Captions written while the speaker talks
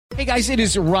Hey guys, it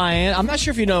is Ryan. I'm not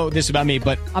sure if you know this about me,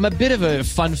 but I'm a bit of a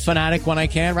fun fanatic when I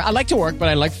can. I like to work, but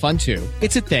I like fun too.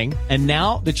 It's a thing. And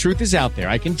now the truth is out there.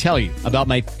 I can tell you about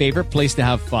my favorite place to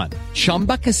have fun.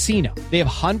 Chumba Casino. They have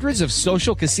hundreds of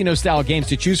social casino style games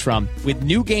to choose from with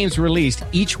new games released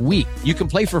each week. You can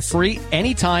play for free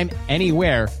anytime,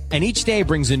 anywhere. And each day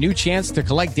brings a new chance to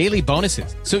collect daily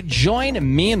bonuses. So join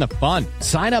me in the fun.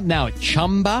 Sign up now at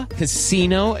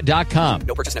ChumbaCasino.com.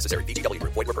 No purchase necessary. VGW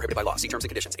Group. Void where prohibited by law. See terms and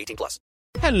conditions. 18+.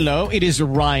 Hello, it is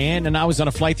Ryan, and I was on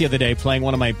a flight the other day playing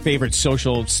one of my favorite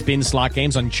social spin slot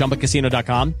games on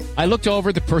ChumbaCasino.com. I looked over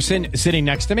at the person sitting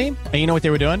next to me, and you know what they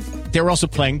were doing? They were also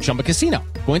playing Chumba Casino.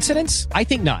 Coincidence? I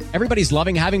think not. Everybody's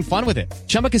loving having fun with it.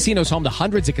 Chumba Casino is home to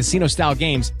hundreds of casino-style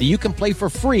games that you can play for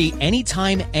free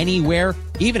anytime, anywhere,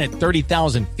 even at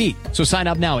 30,000 feet. So sign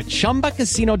up now at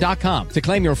ChumbaCasino.com to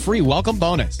claim your free welcome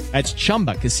bonus. That's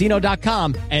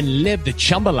ChumbaCasino.com and live the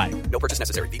Chumba life. No purchase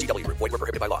necessary. VGW Group. Void where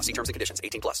prohibited by law. See terms and conditions.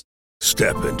 18+.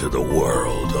 Step into the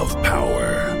world of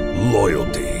power,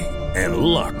 loyalty, and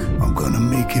luck. I'm gonna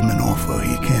make him an offer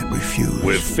he can't refuse.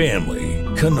 With family,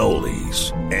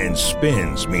 cannolis, and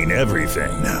spins mean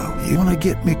everything. Now, you wanna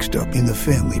get mixed up in the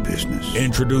family business.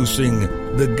 Introducing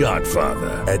The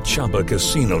Godfather at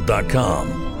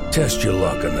ChumbaCasino.com. Test your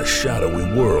luck in the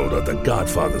shadowy world of The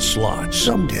Godfather slot.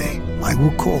 Someday, I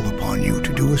will call upon you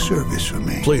to do a service for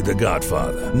me. Play The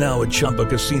Godfather now at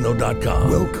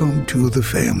ChumbaCasino.com. Welcome to the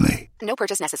family. No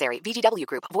purchase necessary. VGW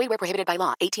Group. Void where prohibited by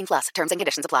law. 18+. Terms and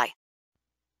conditions apply.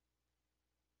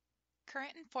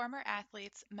 Current and former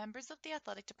athletes, members of the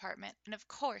athletic department, and of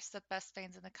course the best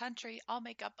fans in the country all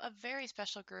make up a very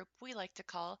special group we like to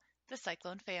call the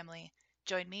Cyclone family.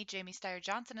 Join me, Jamie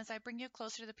Steyer-Johnson, as I bring you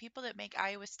closer to the people that make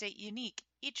Iowa State unique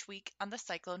each week on the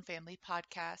Cyclone Family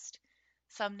podcast.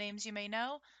 Some names you may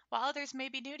know, while others may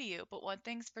be new to you, but one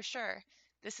thing's for sure.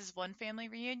 This is one family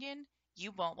reunion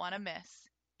you won't want to miss.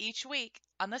 Each week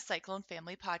on the Cyclone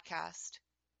Family podcast.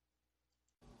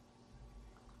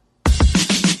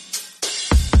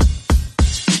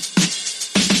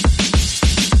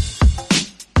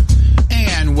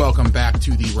 And welcome back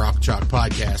to the Rock Chalk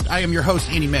Podcast. I am your host,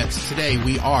 Andy Metz. Today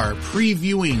we are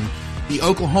previewing the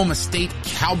Oklahoma State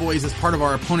Cowboys as part of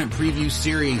our opponent preview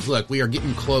series. Look, we are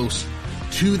getting close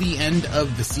to the end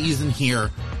of the season here.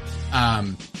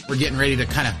 We're getting ready to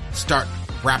kind of start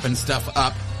wrapping stuff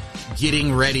up,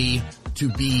 getting ready to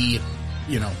be,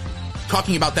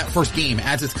 talking about that first game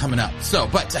as it's coming up.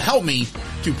 But to help me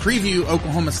to preview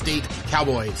Oklahoma State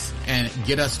Cowboys and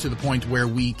get us to the point where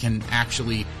we can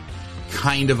actually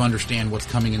kind of understand what's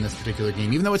coming in this particular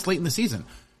game, even though it's late in the season.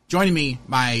 Joining me,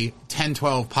 my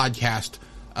 10-12 podcast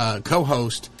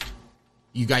co-host.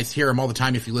 You guys hear him all the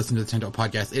time if you listen to the 10-12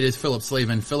 podcast. It is Philip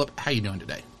Slavin. Philip, how you doing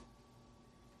today?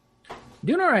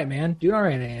 Doing all right, man. Doing all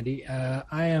right, Andy.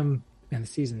 I am, man, the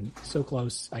season is so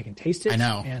close. I can taste it. I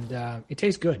know. And it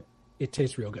tastes good. It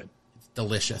tastes real good. It's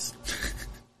delicious.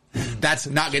 That's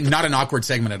not an awkward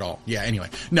segment at all. Yeah, anyway.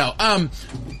 No,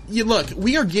 look,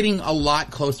 we are getting a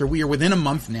lot closer. We are within a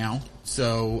month now.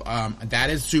 So, that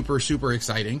is super, super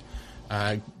exciting.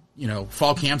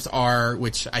 Fall camps are,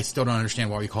 which I still don't understand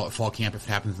why we call it fall camp if it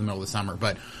happens in the middle of the summer,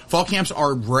 but fall camps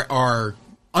are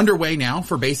underway now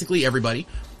for basically everybody.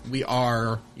 We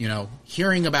are,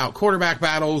 hearing about quarterback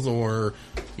battles or,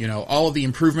 all of the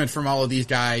improvement from all of these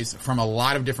guys from a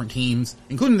lot of different teams,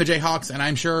 including the Jayhawks. And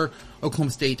I'm sure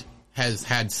Oklahoma State has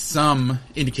had some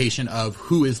indication of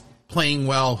who is playing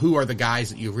well, who are the guys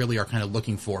that you really are kind of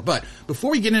looking for. But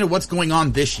before we get into what's going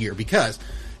on this year, because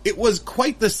it was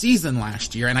quite the season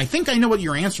last year, and I think I know what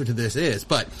your answer to this is,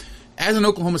 but as an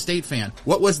Oklahoma State fan,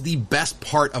 what was the best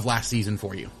part of last season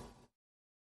for you?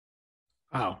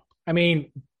 Wow. I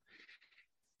mean,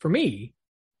 for me,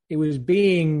 it was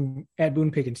being at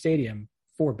Boone Pickens Stadium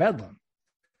for Bedlam,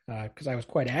 because I was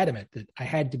quite adamant that I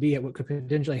had to be at what could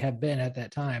potentially have been at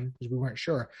that time, because we weren't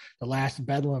sure, the last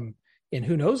Bedlam in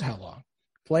who knows how long,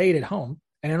 played at home.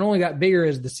 And it only got bigger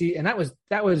as the season, and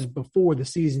that was before the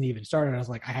season even started. I was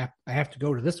like, I have to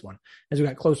go to this one. As we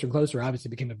got closer and closer, obviously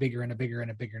it became a bigger and a bigger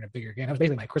and a bigger and a bigger game. That was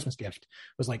basically my Christmas gift.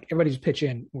 It was like, everybody's pitch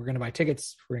in. We're going to buy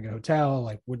tickets. We're going to get a hotel.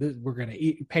 Like we're going to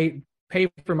eat, pay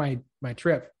for my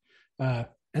trip.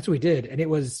 That's what we did, and it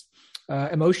was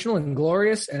emotional and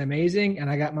glorious and amazing. And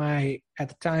I got my, at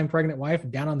the time, pregnant wife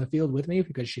down on the field with me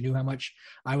because she knew how much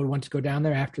I would want to go down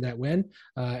there after that win.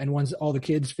 And once all the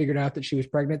kids figured out that she was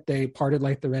pregnant, they parted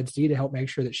like the Red Sea to help make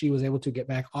sure that she was able to get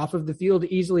back off of the field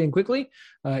easily and quickly.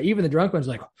 Even the drunk ones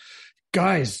like,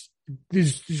 guys,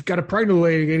 she's got a pregnant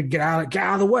lady, get out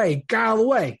of the way.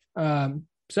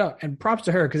 So, and props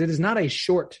to her, because it is not a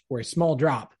short or a small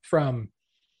drop from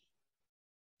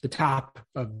the top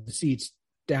of the seats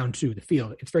down to the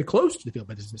field. It's very close to the field,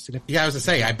 but it's a significant. Yeah, I was to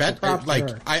say, I bet,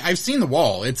 I've seen the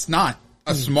wall. It's not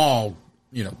a small,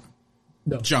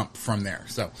 jump from there.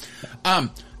 So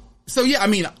yeah, I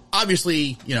mean,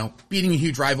 obviously, beating a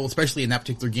huge rival, especially in that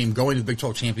particular game, going to the Big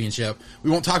 12 championship. We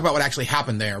won't talk about what actually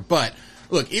happened there, but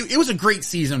look, it was a great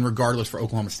season regardless for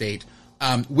Oklahoma State,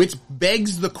 which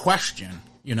begs the question,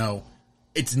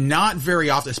 it's not very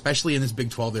often, especially in this Big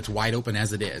 12 that's wide open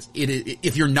as it is.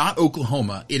 If you're not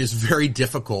Oklahoma, it is very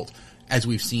difficult, as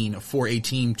we've seen, for a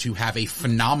team to have a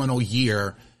phenomenal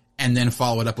year and then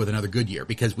follow it up with another good year,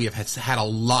 because we have had a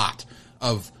lot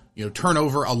of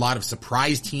turnover, a lot of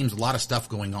surprise teams, a lot of stuff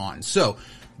going on. So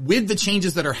with the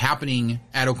changes that are happening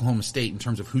at Oklahoma State in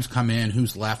terms of who's come in,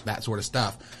 who's left, that sort of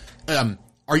stuff,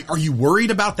 are you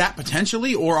worried about that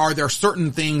potentially, or are there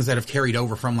certain things that have carried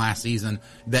over from last season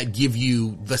that give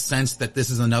you the sense that this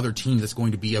is another team that's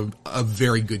going to be a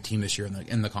very good team this year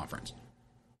in the conference?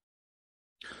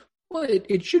 Well,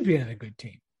 it should be another good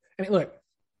team. I mean, look,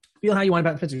 feel how you want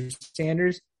about Spencer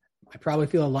Sanders. I probably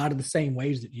feel a lot of the same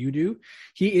ways that you do.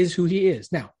 He is who he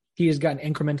is. Now, he has gotten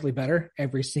incrementally better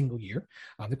every single year.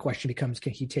 The question becomes,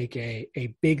 can he take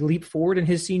a big leap forward in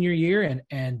his senior year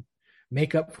and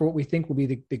make up for what we think will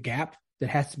be the gap that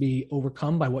has to be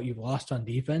overcome by what you've lost on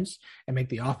defense and make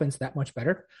the offense that much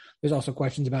better? There's also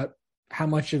questions about how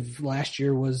much of last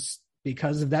year was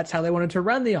because of that's how they wanted to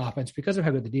run the offense, because of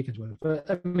how good the defense was.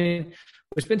 But I mean,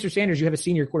 with Spencer Sanders, you have a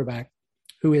senior quarterback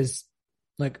who is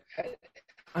like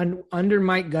under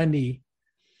Mike Gundy,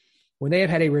 when they have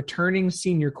had a returning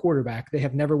senior quarterback, they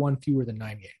have never won fewer than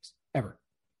 9 games, ever.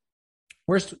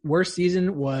 Worst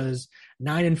season was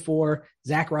 9-4.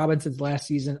 Zach Robinson's last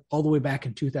season, all the way back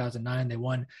in 2009, they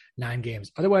won 9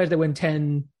 games. Otherwise, they win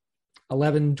 10,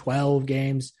 11, 12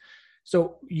 games.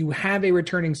 So you have a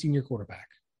returning senior quarterback.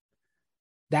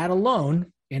 That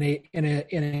alone, in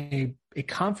a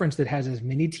conference that has as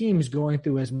many teams going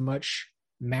through as much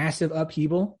massive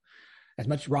upheaval, as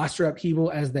much roster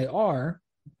upheaval as they are,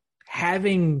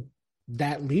 having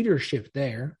that leadership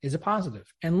there is a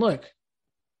positive. And look,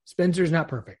 Spencer's not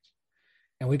perfect.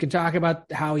 And we can talk about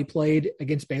how he played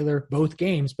against Baylor both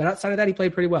games, but outside of that, he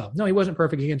played pretty well. No, he wasn't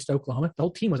perfect against Oklahoma. The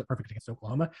whole team wasn't perfect against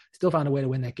Oklahoma. Still found a way to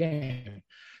win that game.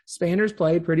 Sanders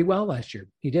played pretty well last year.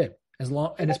 He did.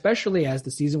 And especially as the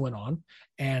season went on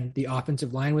and the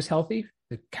offensive line was healthy,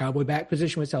 the Cowboy back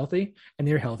position was healthy, and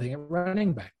they're healthy at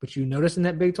running back. But you notice in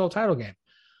that Big 12 title game,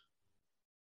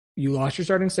 you lost your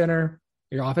starting center.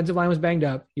 Your offensive line was banged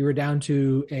up. You were down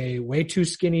to a way too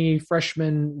skinny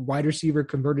freshman wide receiver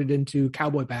converted into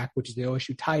Cowboy back, which is the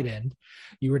OSU tight end.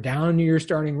 You were down to your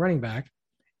starting running back.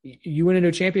 You went into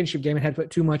a championship game and had to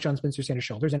put too much on Spencer Sanders'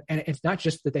 shoulders. And it's not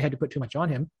just that they had to put too much on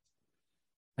him.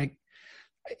 Like,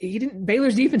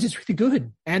 Baylor's defense is really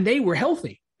good, and they were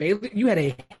healthy. You had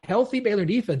a healthy Baylor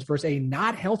defense versus a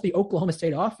not healthy Oklahoma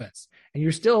State offense, and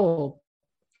you're still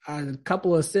a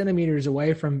couple of centimeters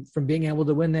away from being able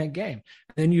to win that game.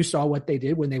 And then you saw what they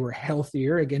did when they were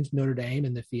healthier against Notre Dame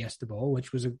in the Fiesta Bowl,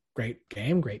 which was a great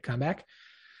game, great comeback.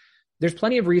 There's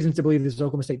plenty of reasons to believe this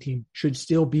Oklahoma State team should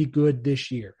still be good this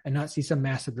year and not see some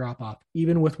massive drop-off,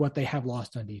 even with what they have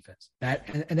lost on defense.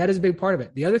 And that is a big part of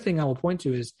it. The other thing I will point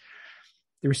to is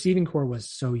the receiving core was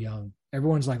so young.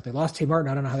 Everyone's like, they lost Tay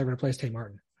Martin. I don't know how they're going to place Tay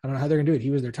Martin. I don't know how they're going to do it. He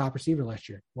was their top receiver last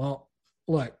year. Well,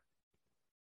 look,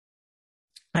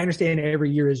 I understand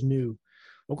every year is new.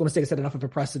 Oklahoma State has set enough of a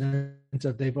precedent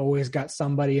of they've always got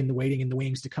somebody in the waiting in the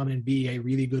wings to come in and be a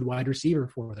really good wide receiver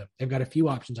for them. They've got a few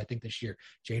options, I think, this year.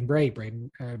 Jaden Bray,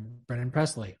 Brennan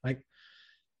Presley. Like,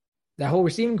 that whole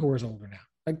receiving core is older now.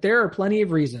 Like, there are plenty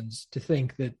of reasons to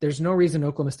think that there's no reason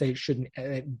Oklahoma State shouldn't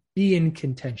be in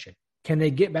contention. Can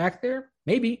they get back there?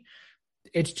 Maybe.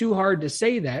 It's too hard to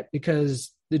say that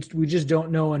because we just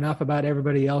don't know enough about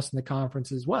everybody else in the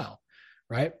conference as well,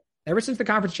 right? Ever since the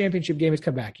conference championship game has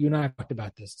come back, you and I have talked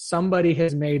about this. Somebody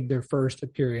has made their first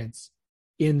appearance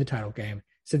in the title game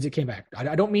since it came back.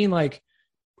 I don't mean like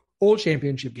old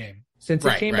championship game. Since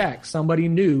it came back, somebody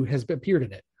new has appeared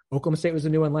in it. Oklahoma State was a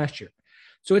new one last year.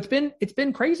 So it's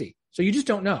been crazy. So you just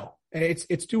don't know.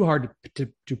 It's too hard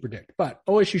to predict, but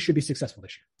OSU should be successful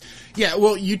this year. Yeah,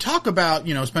 well, you talk about,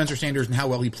 Spencer Sanders and how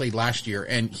well he played last year,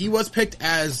 and he was picked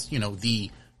as, the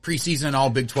preseason all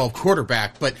Big 12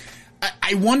 quarterback, but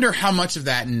I wonder how much of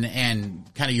that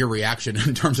and kind of your reaction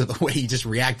in terms of the way you just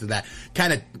react to that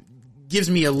kind of gives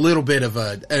me a little bit of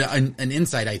an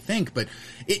insight, I think. But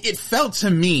it felt to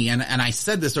me, and I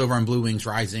said this over on Blue Wings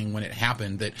Rising when it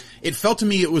happened, that it felt to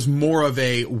me it was more of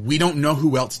a we don't know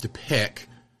who else to pick,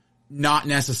 not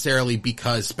necessarily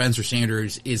because Spencer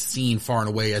Sanders is seen far and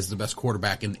away as the best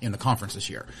quarterback in the conference this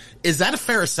year. Is that a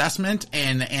fair assessment?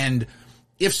 And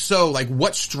if so, like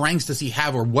what strengths does he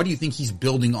have, or what do you think he's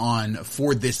building on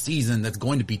for this season that's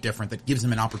going to be different, that gives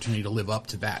him an opportunity to live up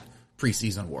to that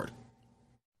preseason award?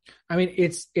 I mean,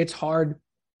 it's hard.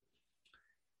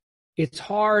 It's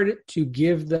hard to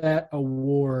give that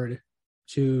award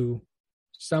to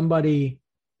somebody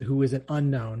who is an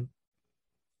unknown,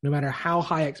 no matter how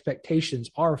high expectations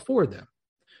are for them,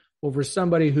 over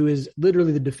somebody who is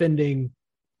literally the defending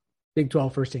Big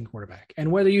 12 first-team quarterback.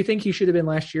 And whether you think he should have been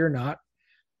last year or not,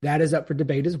 that is up for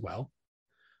debate as well.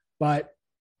 But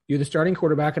you're the starting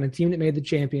quarterback on a team that made the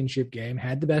championship game,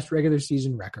 had the best regular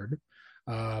season record.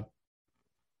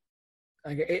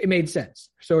 It made sense.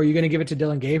 So are you going to give it to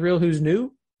Dylan Gabriel, who's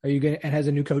new? Are you going and has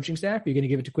a new coaching staff? Are you going to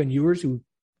give it to Quinn Ewers, who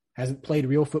hasn't played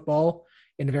real football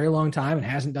in a very long time and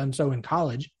hasn't done so in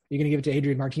college? Are you going to give it to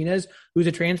Adrian Martinez, who's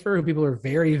a transfer who people are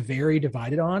very, very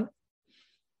divided on?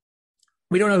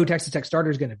 We don't know who Texas Tech starter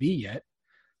is going to be yet.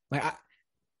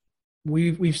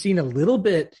 We've seen a little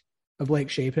bit of Blake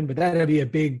Shapen, but that'd be a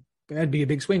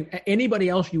big swing. Anybody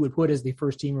else you would put as the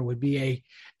first teamer would be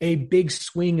a big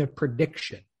swing of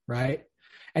prediction, right?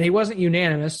 And he wasn't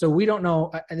unanimous, so we don't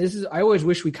know. And I always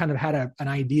wish we kind of had an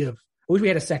idea of. I wish we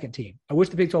had a second team. I wish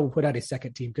the Big 12 would put out a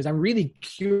second team, because I'm really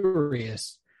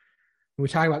curious. When we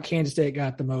talk about Kansas State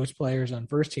got the most players on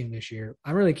first team this year,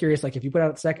 I'm really curious. Like if you put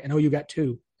out a second, and you got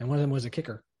two, and one of them was a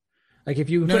kicker. Like if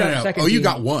you put out a second, you team,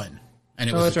 got one, and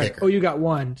it was that's a right. kicker. You got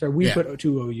one. So we put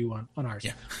two OU on ours.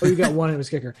 Yeah. You got one, and it was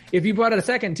kicker. If you put out a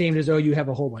second team, does OU have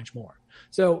a whole bunch more?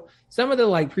 So some of the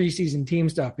like preseason team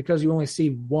stuff, because you only see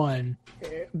one,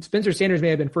 Spencer Sanders may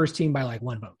have been first team by like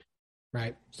one vote,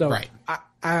 right? So right.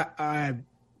 I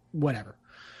whatever.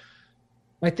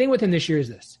 My thing with him this year is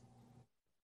this.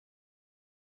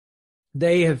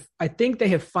 I think they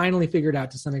have finally figured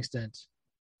out to some extent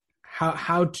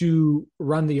how to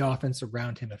run the offense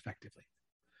around him effectively.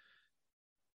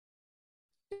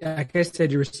 Like I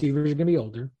said, your receivers are going to be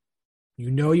older.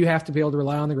 You have to be able to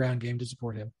rely on the ground game to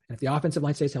support him. And if the offensive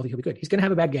line stays healthy, he'll be good. He's going to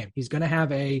have a bad game. He's going to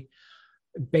have a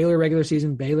Baylor regular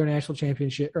season, Baylor national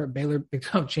championship, or Baylor Big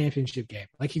 12 championship game.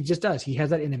 Like he just does. He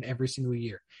has that in him every single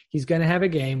year. He's going to have a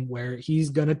game where he's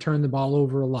going to turn the ball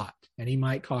over a lot, and he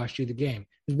might cost you the game.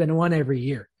 There's been one every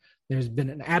year. There's been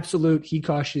an absolute, he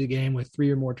cost you the game with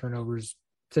 3 or more turnovers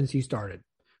since he started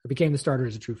or became the starter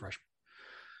as a true freshman.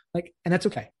 And that's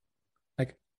okay.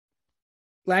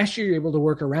 Last year, you were able to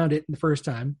work around it the first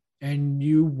time, and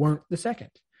you weren't the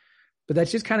second. But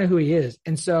that's just kind of who he is.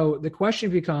 And so the question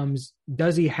becomes,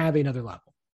 does he have another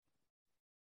level?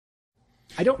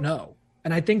 I don't know.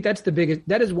 And I think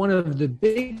that is one of the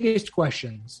biggest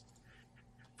questions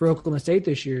for Oklahoma State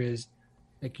this year is,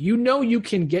 you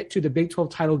can get to the Big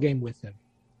 12 title game with him.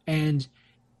 And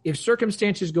if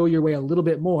circumstances go your way a little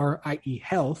bit more, i.e.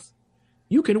 health,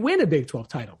 you can win a Big 12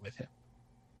 title with him.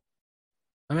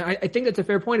 I mean, I think that's a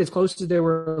fair point. As close as they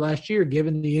were last year,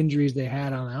 given the injuries they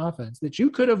had on the offense, that you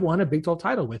could have won a Big 12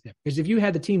 title with him. Because if you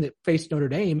had the team that faced Notre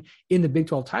Dame in the Big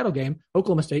 12 title game,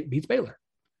 Oklahoma State beats Baylor.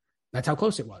 That's how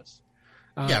close it was.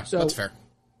 So that's fair.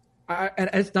 And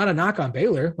it's not a knock on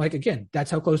Baylor. Again,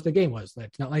 that's how close the game was.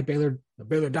 It's not like Baylor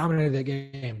dominated that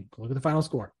game. Look at the final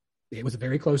score. It was a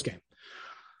very close game.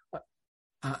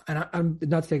 And I'm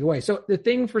not to take away. So the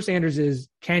thing for Sanders is,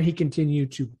 can he continue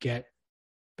to get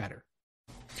better?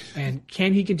 And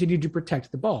can he continue to protect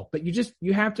the ball? But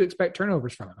you have to expect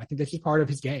turnovers from him. I think that's just part of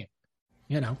his game,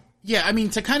 Yeah, I mean,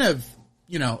 to kind of,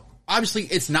 obviously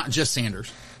it's not just Sanders.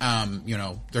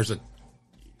 There's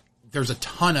a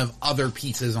ton of other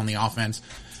pieces on the offense.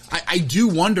 I do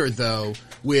wonder, though,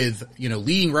 with,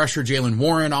 leading rusher Jalen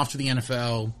Warren off to the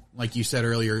NFL, like you said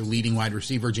earlier, leading wide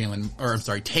receiver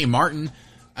Tay Martin.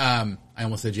 I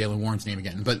almost said Jalen Warren's name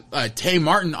again, but Tay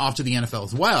Martin off to the NFL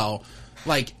as well.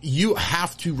 You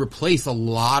have to replace a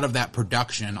lot of that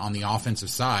production on the offensive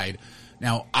side.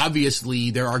 Now, obviously,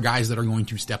 there are guys that are going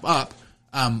to step up,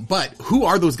 but who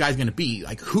are those guys going to be?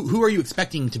 Who are you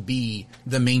expecting to be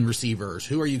the main receivers?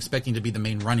 Who are you expecting to be the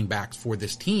main running backs for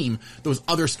this team? Those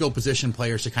other skill position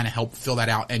players to kind of help fill that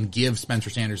out and give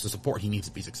Spencer Sanders the support he needs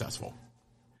to be successful.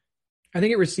 I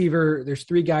think at receiver, there's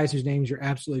 3 guys whose names you're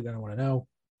absolutely going to want to know.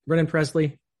 Brennan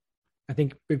Presley. I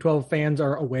think Big 12 fans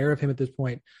are aware of him at this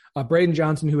point. Braden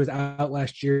Johnson, who was out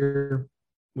last year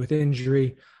with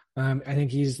injury. I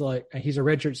think he's a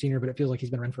redshirt senior, but it feels like he's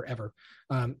been around forever.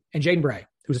 And Jaden Bray,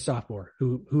 who's a sophomore,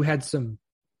 who had some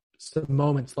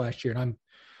moments last year. And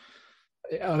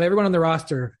of everyone on the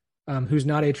roster who's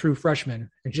not a true freshman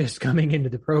and just coming into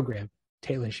the program,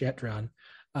 Taylor Shetron,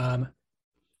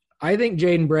 I think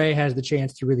Jaden Bray has the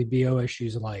chance to really be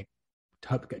OSU's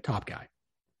top guy.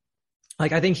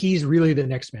 I think he's really the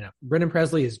next man up. Brendan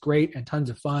Presley is great and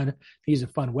tons of fun. He's a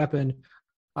fun weapon.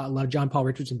 A lot of John Paul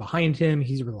Richardson behind him.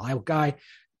 He's a reliable guy.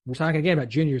 We're talking again about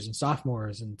juniors and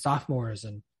sophomores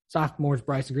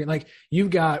Bryson Green. Like, you've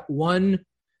got one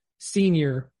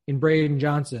senior in Braden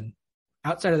Johnson.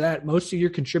 Outside of that, most of your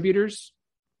contributors,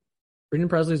 Brendan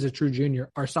Presley is a true junior,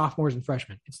 are sophomores and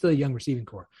freshmen. It's still a young receiving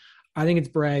core. I think it's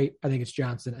Bray. I think it's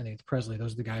Johnson. I think it's Presley.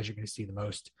 Those are the guys you're going to see the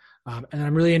most. And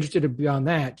I'm really interested beyond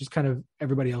that, just kind of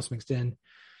everybody else mixed in.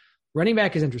 Running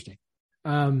back is interesting.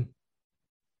 We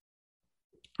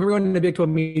were going to Big 12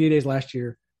 Media Days last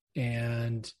year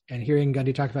and hearing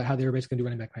Gundy talk about how they were basically going to do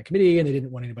running back by committee and they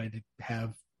didn't want anybody to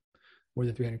have more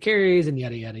than 300 carries and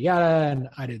yada, yada, yada. And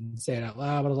I didn't say it out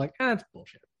loud, but I was like, that's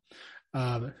bullshit.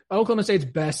 Oklahoma State's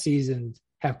best seasons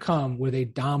have come with a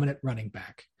dominant running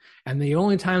back. And the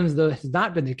only times that has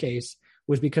not been the case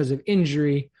was because of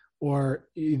injury or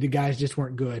the guys just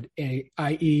weren't good,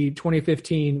 i.e.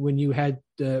 2015 when you had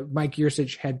Mike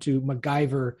Yursich had to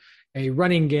MacGyver a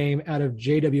running game out of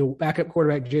backup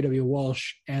quarterback J.W.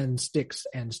 Walsh and sticks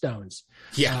and stones.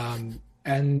 Yeah.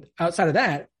 And outside of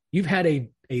that, you've had a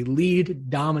lead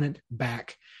dominant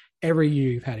back every year.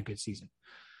 You've had a good season.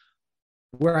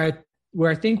 Where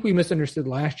I think we misunderstood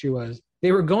last year was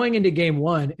they were going into game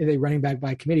one as a running back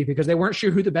by committee because they weren't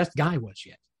sure who the best guy was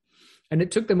yet. And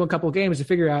it took them a couple of games to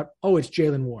figure out, oh, it's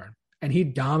Jalen Warren. And he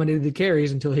dominated the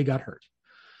carries until he got hurt.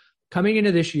 Coming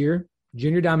into this year,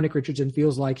 junior Dominic Richardson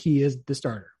feels like he is the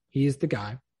starter. He is the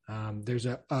guy. There's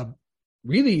a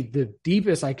really the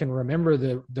deepest I can remember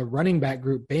the running back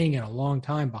group being in a long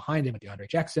time behind him with DeAndre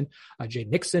Jackson, Jay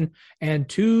Nixon, and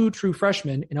two true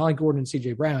freshmen in Ollie Gordon and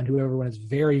CJ Brown, who everyone is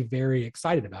very, very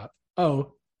excited about.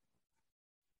 Oh,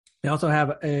 they also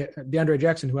have DeAndre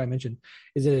Jackson, who I mentioned,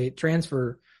 is a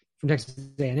transfer from Texas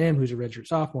A&M, who's a redshirt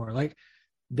sophomore. Like,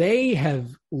 they have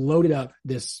loaded up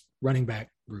this running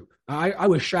back group. I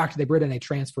was shocked they brought in a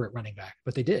transfer at running back,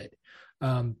 but they did.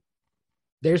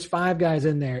 There's 5 guys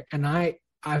in there, and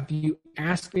if you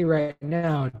ask me right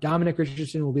now, Dominic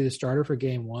Richardson will be the starter for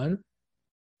game 1.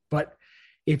 But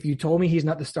if you told me he's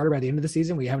not the starter by the end of the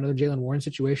season, we have another Jalen Warren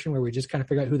situation where we just kind of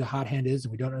figure out who the hot hand is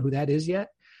and we don't know who that is yet,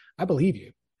 I believe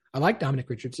you. I like Dominic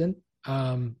Richardson,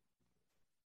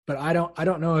 but I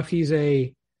don't know if he's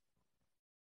a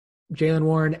Jalen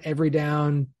Warren every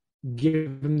down,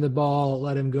 give him the ball,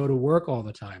 let him go to work all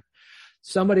the time.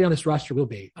 Somebody on this roster will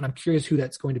be, and I'm curious who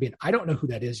that's going to be. And I don't know who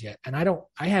that is yet. And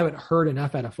I haven't heard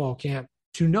enough out of fall camp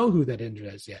to know who that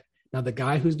is yet. Now, the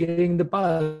guy who's getting the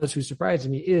buzz, who's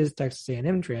surprising me, is Texas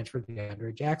A&M transfer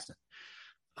DeAndre Jackson.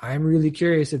 I'm really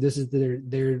curious if this is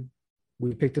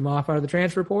we picked him off out of the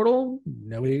transfer portal.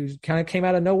 Nobody kind of came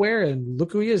out of nowhere, and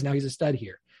look who he is. Now he's a stud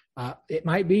here. It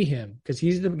might be him because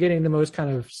he's getting the most kind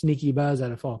of sneaky buzz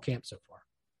out of fall camp so far.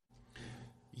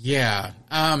 Yeah.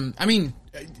 I mean,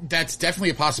 that's definitely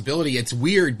a possibility. It's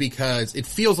weird because it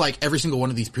feels like every single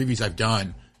one of these previews I've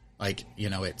done, like,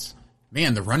 it's,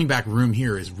 man, the running back room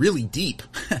here is really deep.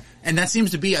 And that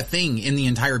seems to be a thing in the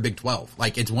entire Big 12.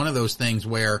 Like, it's one of those things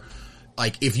where,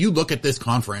 like, if you look at this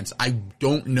conference, I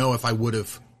don't know if I would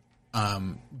have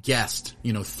guessed,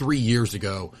 3 years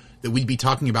ago that we'd be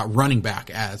talking about running back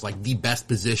as, like, the best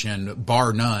position,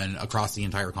 bar none, across the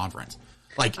entire conference.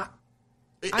 Like,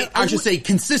 I should say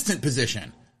consistent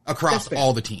position across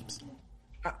all the teams.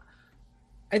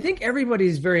 I think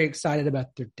everybody's very excited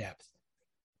about their depth.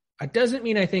 It doesn't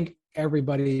mean I think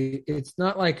everybody, it's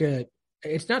not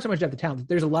so much depth of talent.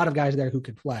 There's a lot of guys there who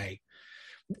can play.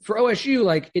 For OSU,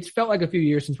 like, it's felt like a few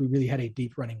years since we really had a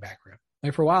deep running back room.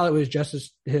 Like, for a while it was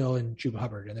Justice Hill and Chuba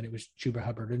Hubbard, and then it was Chuba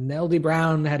Hubbard, and LD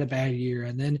Brown had a bad year.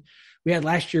 And then we had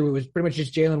last year, it was pretty much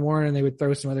just Jalen Warren, and they would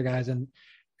throw some other guys. And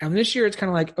this year it's kind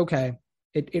of like, okay,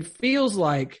 it feels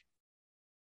like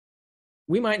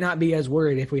we might not be as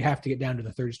worried if we have to get down to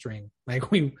the third string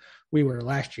like we were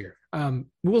last year.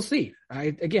 We'll see.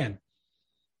 This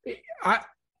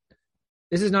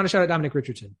is not a shot at Dominic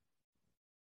Richardson.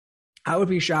 I would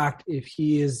be shocked if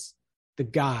he is the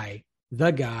guy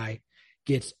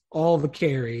gets all the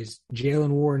carries, Jalen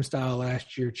Warren style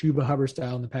last year, Chuba Hubbard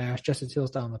style in the past, Justice Hill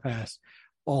style in the past,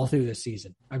 all through this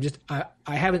season.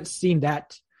 I haven't seen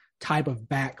that type of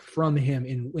back from him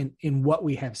in what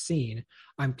we have seen.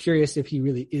 I'm curious if he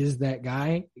really is that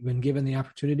guy when given the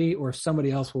opportunity, or if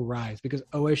somebody else will rise, because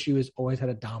OSU has always had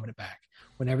a dominant back.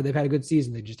 Whenever they've had a good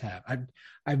season, they just have.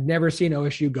 I've never seen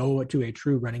OSU go to a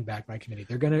true running back by committee.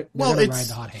 They're gonna ride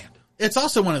the hot hand. It's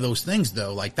also one of those things,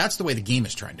 though, like, that's the way the game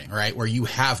is trending, right? Where you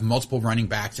have multiple running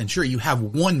backs, and sure, you have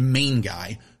one main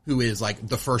guy who is like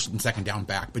the first and second down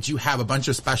back, but you have a bunch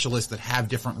of specialists that have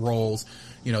different roles,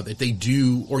 that they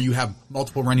do, or you have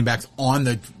multiple running backs on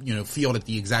the, field at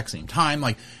the exact same time.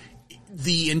 Like,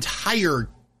 the entire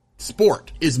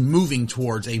sport is moving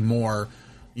towards a more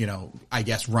I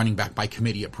guess running back by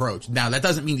committee approach. Now that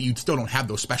doesn't mean that you still don't have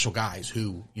those special guys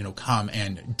who, come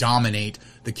and dominate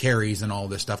the carries and all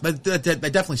this stuff. That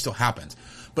definitely still happens.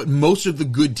 But most of the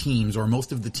good teams, or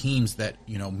most of the teams that,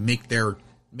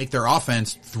 make their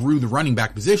offense through the running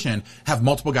back position, have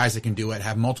multiple guys that can do it,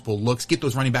 have multiple looks, get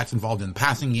those running backs involved in the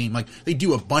passing game. Like, they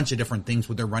do a bunch of different things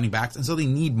with their running backs, and so they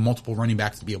need multiple running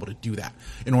backs to be able to do that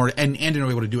in order and to be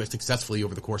able to do it successfully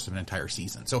over the course of an entire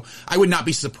season. So I would not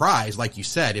be surprised, like you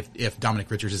said, if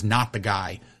Dominic Richards is not the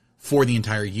guy for the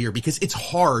entire year, because it's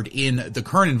hard in the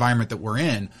current environment that we're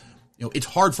in. It's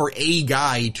hard for a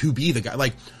guy to be the guy.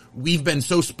 Like, we've been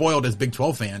so spoiled as Big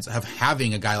 12 fans of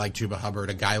having a guy like Chuba Hubbard,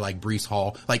 a guy like Breece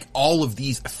Hall, like all of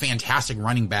these fantastic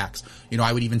running backs.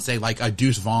 I would even say like a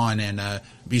Deuce Vaughn and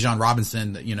Bijan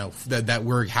Robinson, that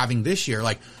we're having this year.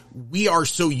 Like, we are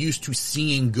so used to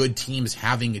seeing good teams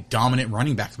having dominant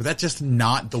running backs, but that's just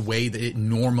not the way that it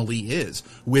normally is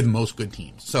with most good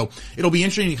teams. So it'll be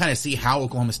interesting to kind of see how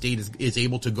Oklahoma State is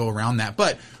able to go around that.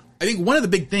 But I think one of the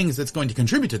big things that's going to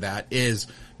contribute to that is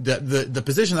the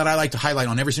position that I like to highlight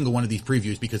on every single one of these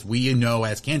previews, because we know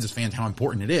as Kansas fans how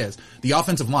important it is, the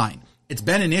offensive line. It's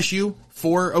been an issue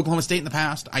for Oklahoma State in the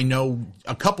past. I know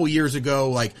a couple years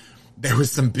ago, like, there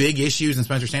was some big issues and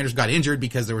Spencer Sanders got injured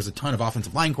because there was a ton of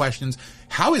offensive line questions.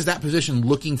 How is that position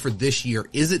looking for this year?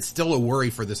 Is it still a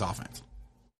worry for this offense?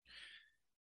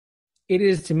 It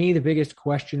is, to me, the biggest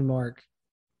question mark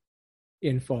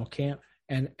in fall camp.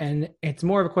 And it's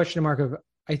more of a question mark of,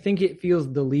 I think it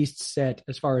feels the least set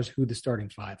as far as who the starting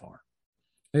five are.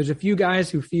 There's a few guys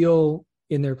who feel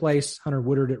in their place. Hunter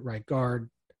Woodard at right guard,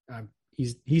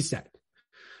 he's set.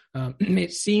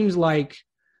 It seems like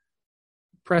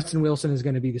Preston Wilson is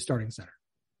going to be the starting center.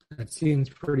 That seems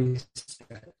pretty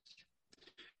set.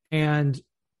 And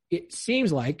it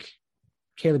seems like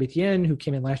Caleb Etienne, who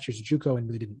came in last year as a JUCO and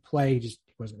really didn't play, he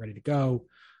wasn't ready to go,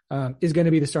 is going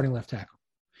to be the starting left tackle.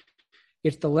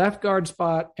 It's the left guard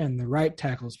spot and the right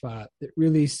tackle spot that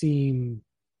really seem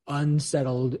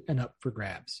unsettled and up for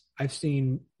grabs. I've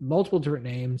seen multiple different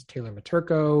names. Taylor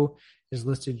Maturko is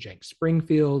listed. Jake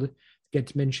Springfield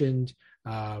gets mentioned.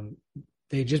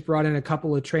 They just brought in a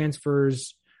couple of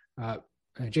transfers.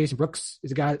 Jason Brooks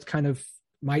is a guy that's kind of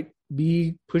might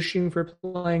be pushing for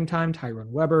playing time.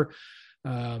 Tyrone Weber.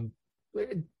 I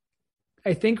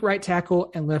think right tackle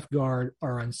and left guard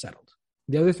are unsettled.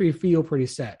 The other three feel pretty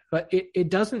set, but it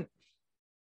doesn't.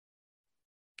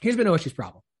 Here's been OSU's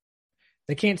problem.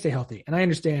 They can't stay healthy. And I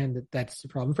understand that that's the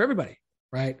problem for everybody,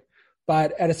 right?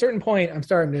 But at a certain point, I'm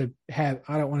starting to I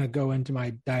don't want to go into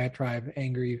my diatribe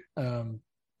angry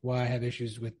why I have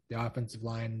issues with the offensive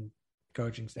line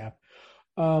coaching staff.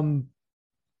 You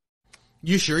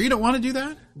sure you don't want to do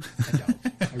that? I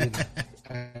don't.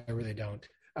 I really don't.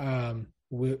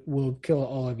 We'll kill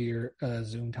all of your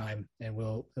Zoom time and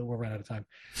we'll run out of time.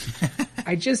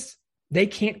 They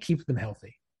can't keep them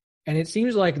healthy. And it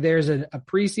seems like there's a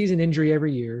preseason injury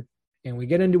every year and we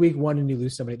get into week one and you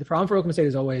lose somebody. The problem for Oklahoma State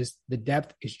is always the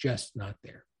depth is just not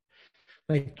there.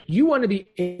 Like, you want to be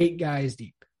 8 guys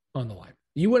deep on the line.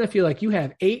 You want to feel like you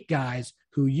have 8 guys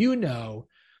who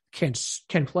can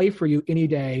play for you any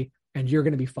day and you're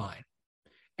going to be fine.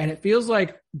 And it feels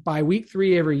like by week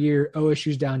 3 every year,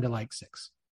 OSU's down to like 6.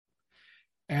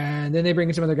 And then they bring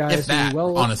in some other guys.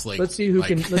 Honestly, let's see who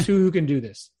can do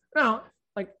this. No,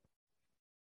 like,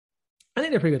 I think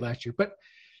they're pretty good last year, but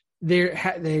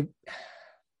it's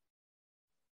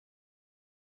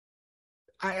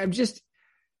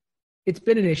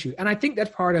been an issue. And I think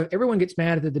that's part of, everyone gets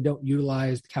mad that they don't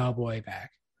utilize the Cowboy back,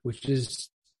 which is,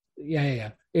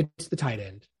 it's the tight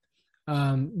end.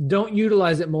 Don't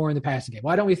utilize it more in the passing game.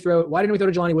 Why didn't we throw to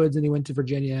Jelani Woods and he went to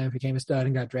Virginia and became a stud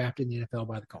and got drafted in the NFL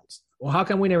by the Colts? Well, how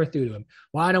come we never threw to him?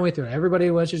 Why don't we throw?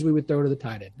 Everybody wishes we would throw to the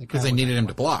tight end. Because they needed him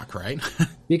to block, right?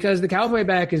 Because the Cowboy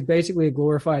back is basically a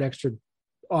glorified extra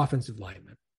offensive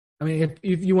lineman. I mean,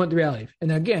 if you want the reality.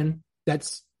 And again,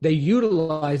 they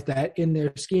utilize that in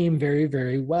their scheme very,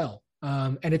 very well.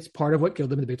 And it's part of what killed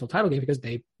them in the Big 12 title game, because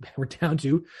they were down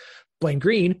to Blaine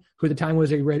Green, who at the time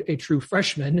was a true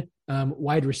freshman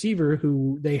wide receiver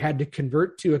who they had to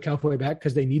convert to a Cowboy back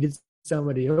because they needed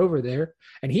somebody over there.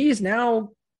 And he is now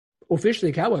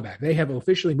officially a Cowboy back. They have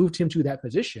officially moved him to that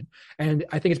position. And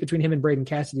I think it's between him and Braden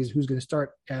Cassidy who's going to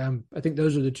start. I think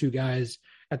those are the 2 guys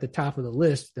at the top of the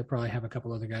list. They'll probably have a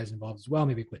couple other guys involved as well,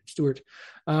 maybe Quentin Stewart.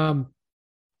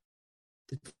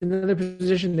 It's another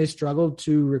position they struggled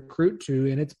to recruit to,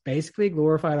 and it's basically a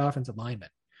glorified offensive lineman.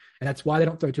 And that's why they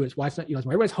don't throw to it. It's why it's not utilized.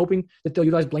 Everybody's hoping that they'll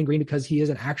utilize Blaine Green because he is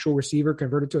an actual receiver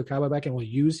converted to a Cowboy back and will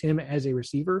use him as a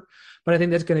receiver. But I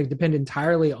think that's going to depend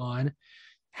entirely on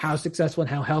how successful and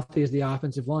how healthy is the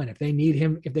offensive line. If they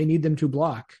need them to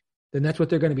block, then that's what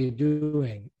they're going to be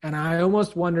doing. And I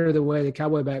almost wonder the way the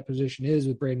cowboy back position is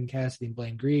with Braden Cassidy and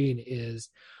Blaine Green is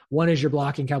one is your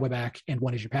blocking cowboy back and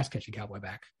one is your pass catching cowboy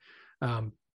back.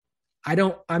 I'm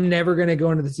never going to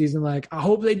go into the season like, I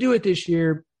hope they do it this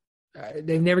year.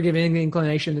 They've never given any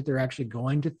inclination that they're actually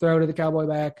going to throw to the cowboy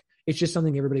back. It's just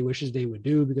something everybody wishes they would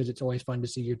do because it's always fun to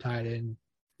see your tight end,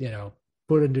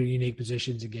 put into unique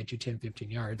positions and get you 10,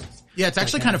 15 yards. Yeah, it's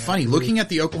actually kind of funny. Looking at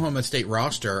the Oklahoma State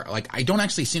roster, like I don't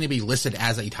actually seem to be listed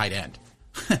as a tight end.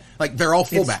 Like they're all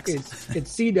fullbacks.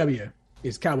 It's CW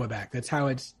is cowboy back. That's how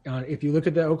it's if you look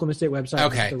at the Oklahoma State website,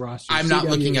 okay. The roster. I'm not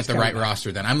looking at the right back.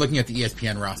 roster then. I'm looking at the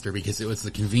ESPN roster because it was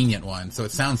the convenient one. So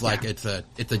it sounds like it's a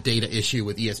data issue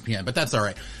with ESPN, but that's all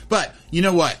right. But you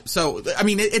know what? So, I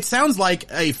mean, it sounds like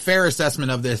a fair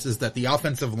assessment of this is that the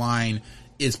offensive line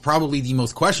is probably the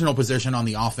most questionable position on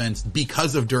the offense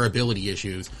because of durability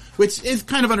issues, which is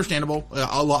kind of understandable.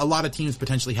 A lot of teams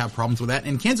potentially have problems with that,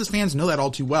 and Kansas fans know that all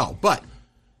too well. But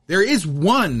there is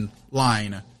one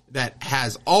line that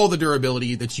has all the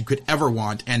durability that you could ever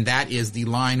want, and that is the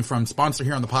line from sponsor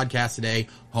here on the podcast today,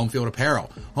 Home Field Apparel.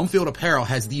 Home Field Apparel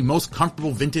has the most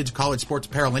comfortable vintage college sports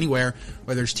apparel anywhere,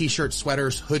 whether it's t-shirts,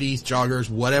 sweaters, hoodies, joggers,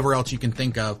 whatever else you can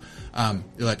think of.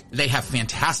 Look, they have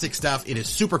fantastic stuff. It is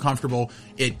super comfortable.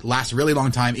 It lasts a really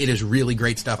long time. It is really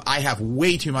great stuff. I have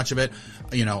way too much of it.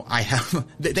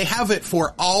 They have it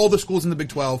for all the schools in the Big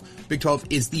 12. Big 12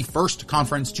 is the first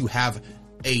conference to have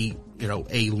a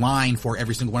line for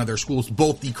every single one of their schools,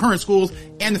 both the current schools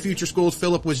and the future schools.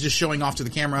 Philip was just showing off to the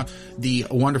camera the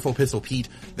wonderful Pistol Pete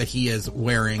that he is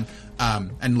wearing.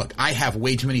 And look, I have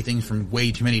way too many things from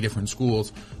way too many different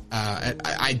schools.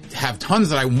 I have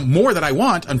tons more that I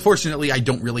want. Unfortunately, I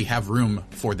don't really have room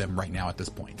for them right now at this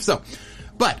point.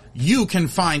 But you can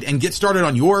find and get started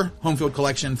on your home field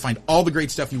collection, find all the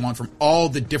great stuff you want from all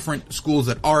the different schools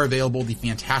that are available, the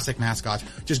fantastic mascots.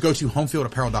 Just go to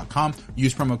homefieldapparel.com,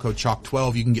 use promo code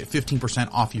CHALK12. You can get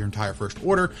 15% off your entire first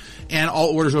order, and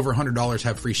all orders over $100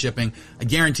 have free shipping. I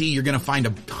guarantee you're going to find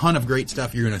a ton of great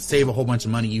stuff. You're going to save a whole bunch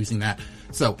of money using that.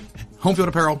 So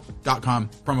homefieldapparel.com,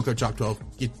 promo code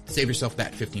CHALK12. Save yourself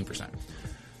that 15%.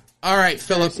 All right,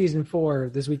 Philip. Season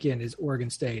 4 this weekend is Oregon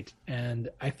State, and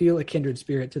I feel a kindred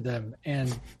spirit to them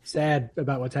and sad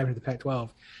about what's happening to the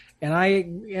Pac-12. And I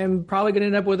am probably going to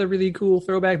end up with a really cool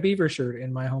throwback Beaver shirt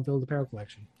in my home field apparel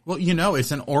collection. Well,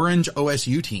 it's an orange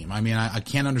OSU team. I mean, I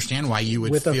can't understand why you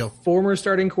would feel... With a former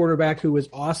starting quarterback who was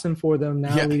awesome for them,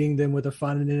 now leading them with a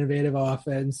fun and innovative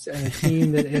offense, and a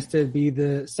team that has to be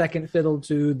the second fiddle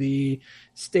to the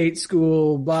state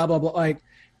school, blah, blah, blah. Like,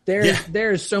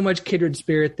 there's so much kindred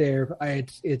spirit there.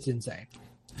 It's insane.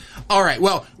 All right.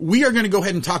 Well, we are going to go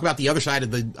ahead and talk about the other side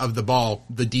of the ball,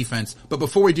 the defense. But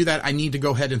before we do that, I need to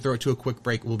go ahead and throw it to a quick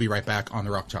break. We'll be right back on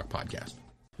the Rock Chalk Podcast.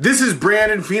 This is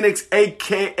Brandon Phoenix,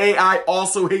 a.k.a. I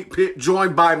Also Hate Pitt,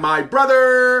 joined by my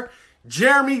brother,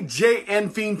 Jeremy J.N.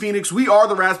 Phoenix. We are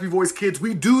the Raspy Voice Kids.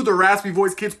 We do the Raspy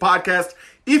Voice Kids podcast.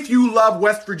 If you love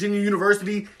West Virginia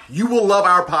University, you will love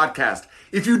our podcast.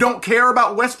 If you don't care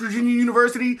about West Virginia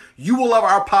University, you will love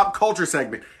our pop culture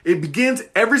segment. It begins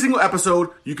every single episode.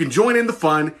 You can join in the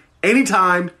fun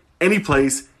anytime, any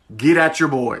place. Get at your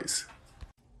boys.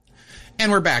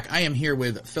 And we're back. I am here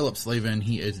with Philip Slavin.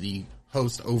 He is the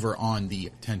host over on the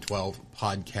 1012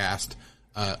 podcast,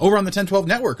 over on the 1012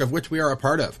 network, of which we are a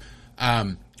part of.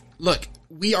 Look,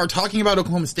 we are talking about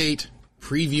Oklahoma State,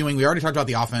 previewing. We already talked about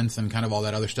the offense and kind of all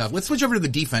that other stuff. Let's switch over to the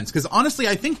defense, because honestly,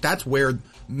 I think that's where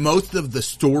most of the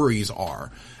stories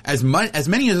are. As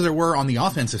many as there were on the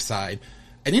offensive side,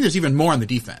 I think there's even more on the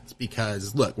defense,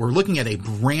 because look, we're looking at a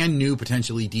brand new,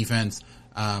 potentially, defense.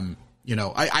 I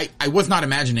was not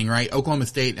imagining, right? Oklahoma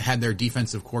State had their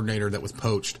defensive coordinator that was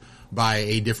poached by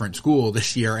a different school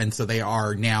this year, and so they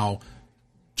are now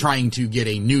trying to get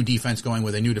a new defense going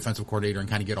with a new defensive coordinator and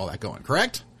kind of get all that going,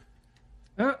 correct?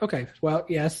 Okay. Well,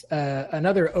 yes.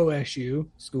 Another OSU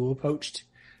school poached.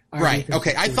 Right.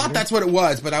 Okay. I thought that's what it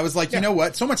was, but I was like, you know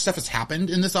what? So much stuff has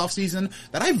happened in this offseason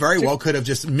that I very well could have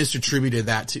just misattributed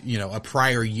that to, a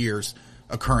prior year's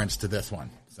occurrence to this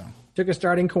one. So took a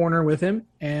starting corner with him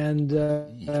and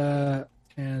a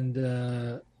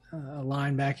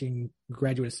linebacking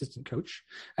graduate assistant coach.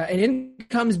 And in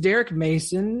comes Derek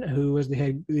Mason, who was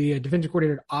the defensive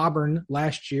coordinator at Auburn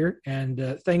last year.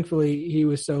 And thankfully, he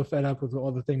was so fed up with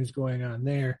all the things going on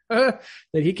there that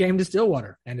he came to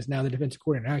Stillwater and is now the defensive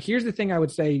coordinator. Now, here's the thing I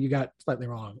would say you got slightly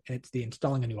wrong. It's the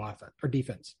installing a new offense or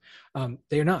defense.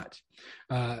 They are not.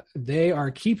 They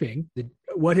are keeping the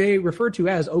what they refer to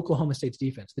as Oklahoma State's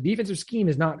defense. The defensive scheme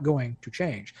is not going to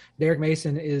change. Derek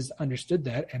Mason is understood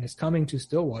that and is coming to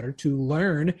Stillwater to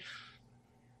learn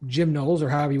Jim Knowles, or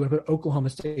however you want to put Oklahoma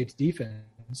State's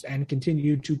defense, and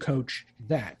continue to coach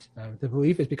that. The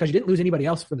belief is because you didn't lose anybody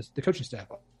else from the coaching staff.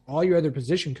 All your other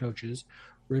position coaches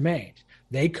remained.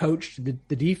 They coached the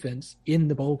defense in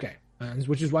the bowl game,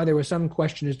 which is why there was some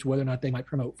question as to whether or not they might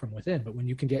promote from within. But when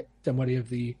you can get somebody of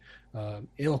the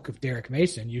ilk of Derek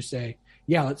Mason, you say,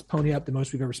 yeah, let's pony up the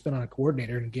most we've ever spent on a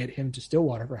coordinator and get him to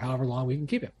Stillwater for however long we can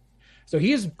keep him. So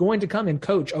he is going to come and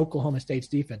coach Oklahoma State's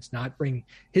defense, not bring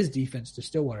his defense to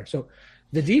Stillwater. So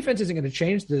the defense isn't going to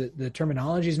change. The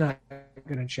terminology is not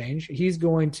going to change. He's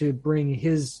going to bring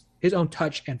his own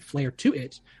touch and flair to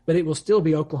it, but it will still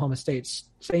be Oklahoma State's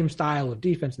same style of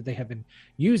defense that they have been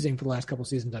using for the last couple of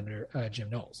seasons under Jim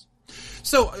Knowles.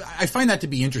 So I find that to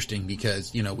be interesting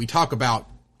because, we talk about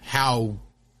how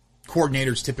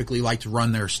coordinators typically like to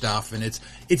run their stuff, and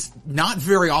it's not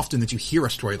very often that you hear a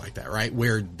story like that, right?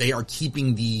 Where they are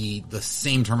keeping the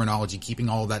same terminology, keeping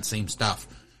all of that same stuff.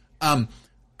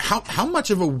 How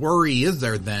much of a worry is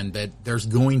there then that there's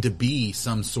going to be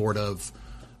some sort of,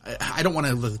 I don't want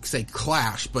to say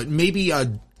clash, but maybe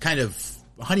a kind of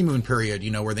honeymoon period,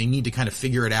 where they need to kind of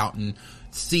figure it out and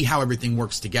see how everything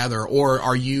works together? Or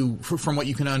are you, from what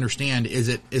you can understand, is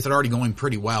it already going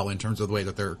pretty well in terms of the way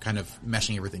that they're kind of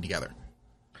meshing everything together?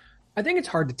 I think it's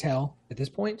hard to tell at this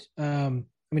point.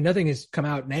 Nothing has come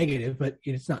out negative, but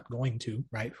it's not going to,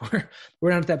 right?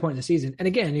 We're not at that point in the season. And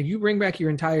again, if you bring back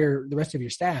the rest of your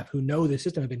staff who know the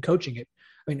system, have been coaching it,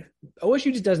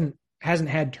 OSU just hasn't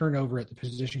had turnover at the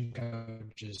position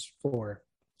coaches for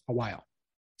a while.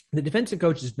 The defensive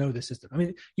coaches know the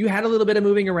system. You had a little bit of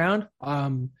moving around,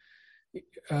 and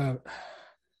I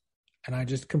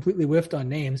just completely whiffed on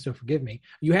names, so forgive me.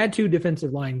 You had two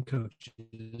defensive line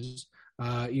coaches.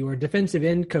 Your defensive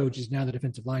end coach is now the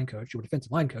defensive line coach. Your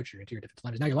defensive line coach, your interior defensive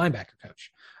line, is now your linebacker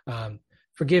coach.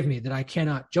 Forgive me that I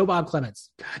cannot. Joe Bob Clements,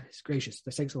 goodness gracious,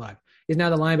 the sakes alive, is now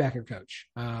the linebacker coach,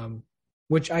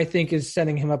 which I think is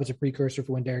setting him up as a precursor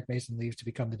for when Derek Mason leaves to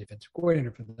become the defensive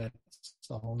coordinator. For that, it's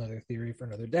a whole nother theory for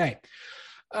another day.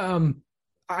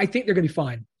 I think they're going to be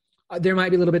fine. There might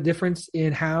be a little bit difference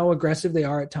in how aggressive they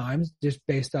are at times, just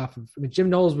based off of, Jim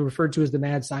Knowles was referred to as the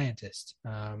mad scientist.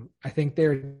 I think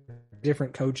there are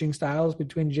different coaching styles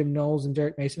between Jim Knowles and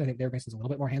Derek Mason. I think Derek Mason's a little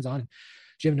bit more hands-on, and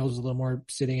Jim Knowles is a little more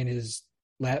sitting in his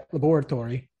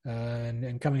laboratory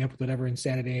and coming up with whatever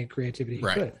insanity and creativity he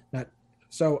could.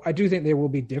 So I do think there will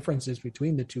be differences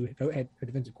between the two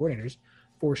defensive coordinators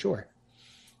for sure.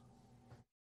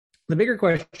 The bigger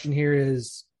question here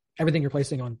is everything you're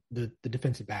placing on the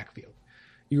defensive backfield.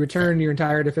 You return your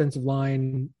entire defensive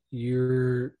line.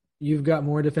 You've got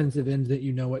more defensive ends that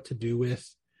you know what to do with.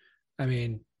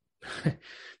 And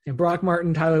Brock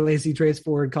Martin, Tyler Lacey, Trace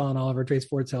Ford, Colin Oliver. Trace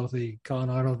Ford's healthy. Colin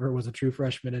Oliver was a true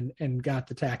freshman and got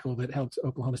the tackle that helped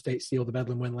Oklahoma State seal the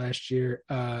Bedlam win last year.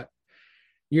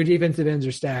 Your defensive ends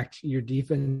are stacked. Your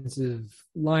defensive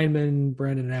linemen,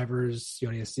 Brandon Evers,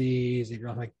 Sione Assis,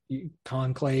 Xavier,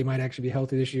 Colin Clay might actually be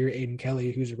healthy this year. Aiden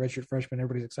Kelly, who's a redshirt freshman,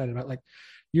 everybody's excited about.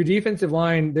 Your defensive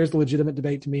line, there's a legitimate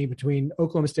debate to me between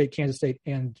Oklahoma State, Kansas State,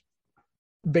 and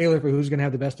Baylor for who's going to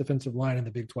have the best defensive line in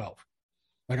the Big 12.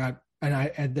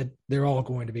 They're all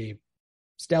going to be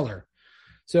stellar.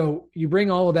 So you bring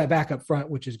all of that back up front,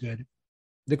 which is good.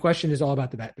 The question is all about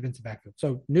the defensive backfield.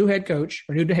 So new head coach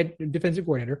or new head defensive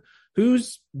coordinator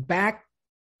whose back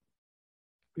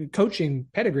coaching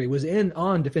pedigree was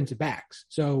on defensive backs.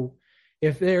 So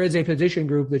if there is a position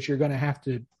group that you're going to have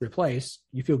to replace,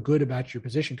 you feel good about your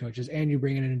position coaches, and you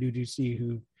bring in a new DC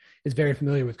who is very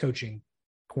familiar with coaching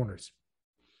corners.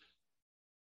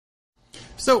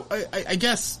 So I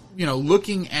guess,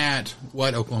 looking at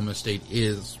what Oklahoma State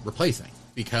is replacing,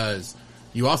 because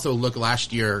you also look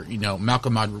last year,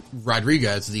 Malcolm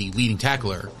Rodriguez, the leading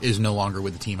tackler, is no longer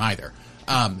with the team either.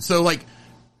 I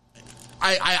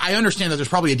understand that there's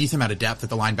probably a decent amount of depth at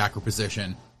the linebacker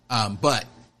position. But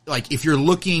if you're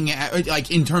looking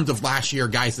at, in terms of last year,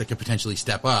 guys that could potentially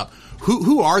step up,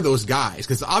 who are those guys?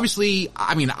 Cause obviously,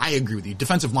 I agree with you.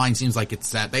 Defensive line seems like it's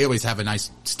set. They always have a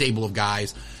nice stable of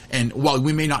guys. And while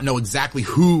we may not know exactly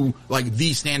who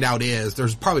the standout is,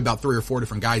 there's probably about 3 or 4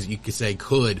 different guys that you could say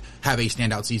could have a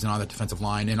standout season on the defensive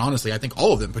line. And honestly, I think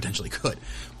all of them potentially could.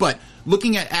 But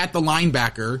looking at the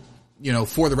linebacker,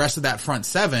 for the rest of that front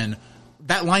seven,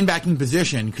 that linebacking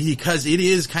position, because it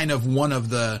is kind of one of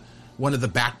the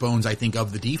backbones, I think,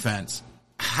 of the defense.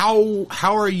 How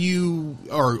are you,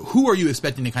 or who are you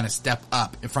expecting to kind of step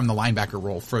up from the linebacker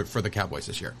role for the Cowboys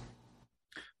this year?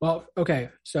 Well, okay.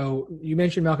 So you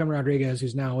mentioned Malcolm Rodriguez,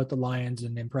 who's now with the Lions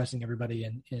and impressing everybody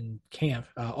in camp.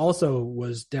 Also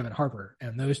was Devin Harper,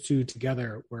 and those two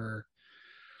together were.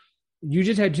 You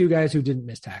just had two guys who didn't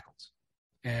miss tackles,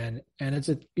 and it's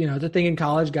the thing in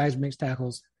college, guys miss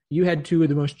tackles. You had two of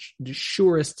the most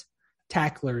surest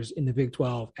tacklers in the Big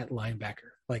 12 at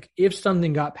linebacker. Like if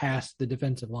something got past the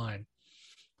defensive line,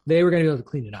 they were going to be able to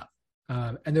clean it up,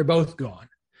 and they're both gone,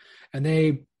 and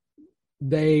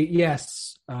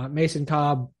Mason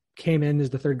Cobb came in as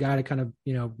the third guy to kind of,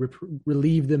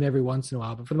 relieve them every once in a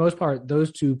while. But for the most part,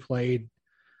 those two played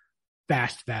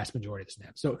vast majority of the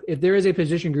snaps. So if there is a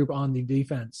position group on the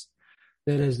defense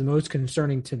that is the most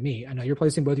concerning to me, I know you're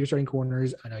placing both your starting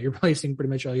corners. I know you're placing pretty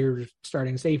much all your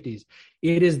starting safeties.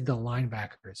 It is the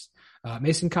linebackers.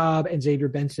 Mason Cobb and Xavier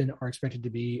Benson are expected to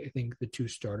be, I think, the two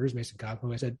starters. Mason Cobb,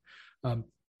 who I said,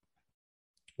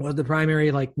 was the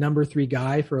primary number 3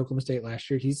 guy for Oklahoma State last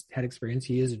year. He's had experience.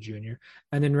 He is a junior.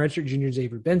 And then redshirt junior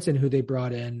Xavier Benson, who they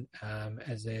brought in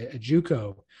as a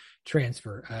JUCO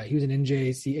transfer. He was an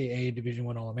NJCAA Division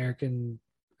I All-American.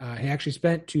 He actually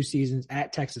spent 2 seasons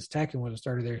at Texas Tech and was a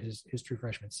starter there his true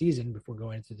freshman season before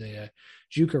going into the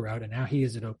JUCO route. And now he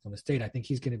is at Oklahoma State. I think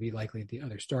he's going to be likely the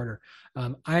other starter.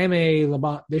 I am a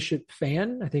Lamont Bishop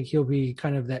fan. I think he'll be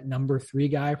kind of that number 3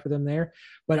 guy for them there.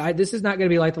 But this is not going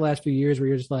to be like the last few years where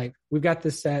you're just like, we've got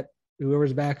this set.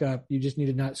 Whoever's back up, you just need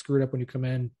to not screw it up when you come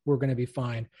in. We're going to be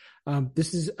fine.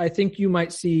 I think you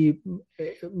might see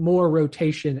more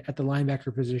rotation at the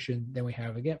linebacker position than we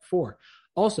have again for.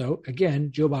 Also, again,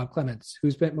 Joe Bob Clements,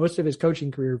 who spent most of his coaching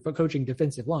career coaching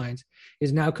defensive lines,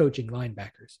 is now coaching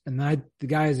linebackers. And the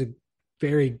guy is a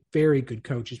very, very good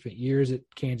coach. He spent years at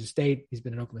Kansas State. He's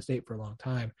been at Oklahoma State for a long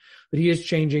time. But he is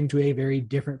changing to a very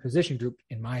different position group,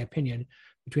 in my opinion,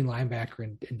 between linebacker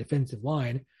and defensive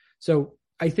line. So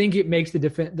I think it makes the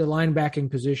linebacking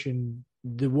position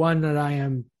the one that I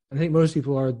think most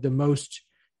people are the most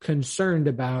concerned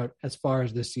about as far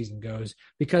as this season goes,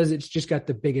 because it's just got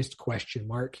the biggest question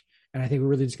mark. And I think we're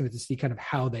really just going to see kind of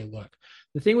how they look.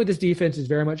 The thing with this defense is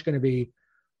very much going to be,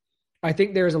 I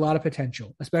think there is a lot of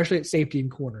potential, especially at safety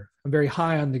and corner. I'm very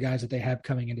high on the guys that they have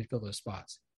coming in to fill those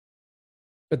spots,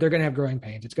 but they're going to have growing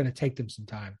pains. It's going to take them some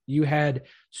time. You had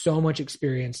so much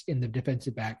experience in the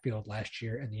defensive backfield last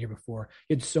year and the year before.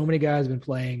 You had so many guys been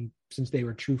playing since they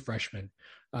were true freshmen,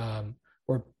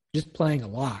 or just playing a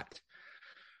lot,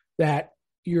 that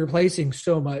you're replacing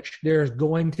so much. There's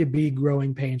going to be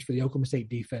growing pains for the Oklahoma State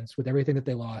defense with everything that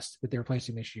they lost that they're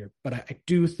replacing this year. But I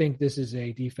do think this is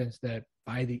a defense that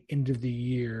by the end of the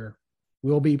year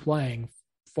will be playing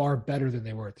far better than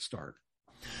they were at the start.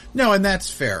 No, and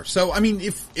that's fair. So, I mean,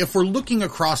 if we're looking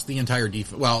across the entire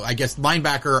defense, well, I guess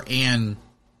linebacker and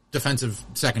defensive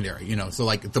secondary, so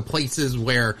the places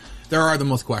where there are the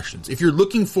most questions. If you're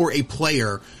looking for a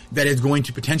player that is going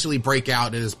to potentially break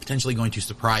out, that is potentially going to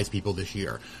surprise people this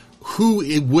year, who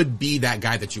it would be that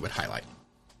guy that you would highlight?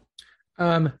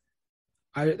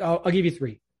 I'll give you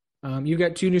 3. You've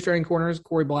got 2 new starting corners,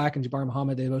 Corey Black and Jabbar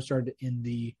Muhammad. They both started in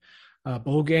the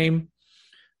bowl game.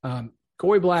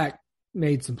 Corey Black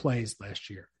made some plays last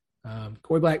year.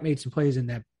 Corey Black made some plays in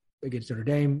that against Notre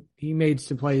Dame. He made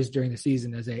some plays during the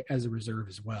season as a reserve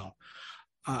as well.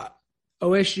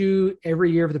 OSU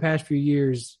every year for the past few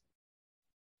years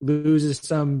loses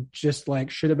some just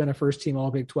should have been a first team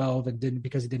all Big 12 and didn't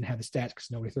because he didn't have the stats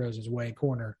because nobody throws his way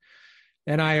corner.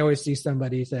 And I always see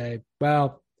somebody say,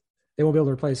 well, they won't be able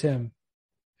to replace him.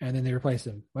 And then they replace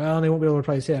him. Well, they won't be able to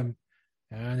replace him.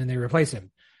 And then they replace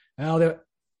him. Well,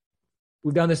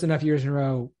 we've done this enough years in a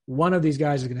row. One of these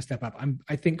guys is going to step up.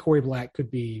 I think Corey Black could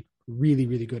be really,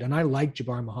 really good. And I like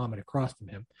Jabbar Muhammad across from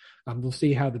him. We'll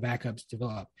see how the backups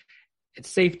develop. It's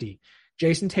safety.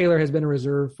 Jason Taylor has been a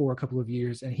reserve for a couple of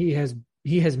years, and he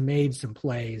has made some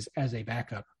plays as a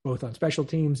backup, both on special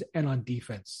teams and on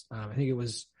defense. I think it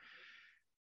was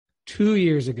 2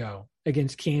 years ago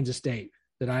against Kansas State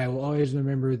that I will always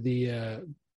remember the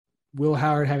Will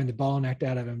Howard having the ball knocked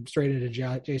out of him straight into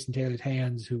Jason Taylor's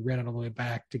hands, who ran it all the way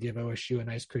back to give OSU a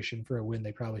nice cushion for a win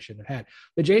they probably shouldn't have had.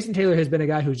 But Jason Taylor has been a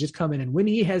guy who's just come in, and when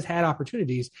he has had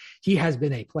opportunities, he has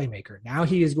been a playmaker. Now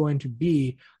he is going to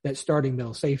be that starting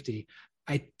middle safety.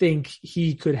 I think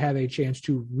he could have a chance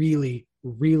to really,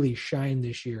 really shine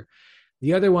this year.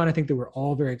 The other one I think that we're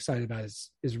all very excited about is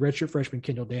redshirt freshman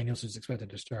Kendall Daniels, who's expected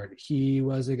to start. He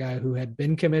was a guy who had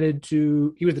been committed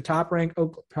to – he was the top-ranked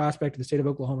prospect in the state of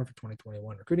Oklahoma for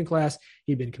 2021 recruiting class.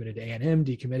 He'd been committed to A&M,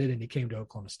 decommitted, and he came to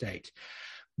Oklahoma State.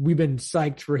 We've been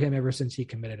psyched for him ever since he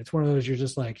committed. It's one of those you're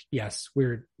just like, yes,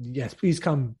 please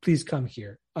come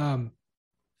here.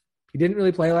 He didn't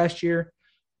really play last year.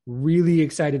 really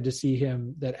excited to see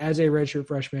him, that as a redshirt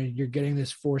freshman, you're getting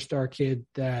this 4-star kid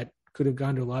that could have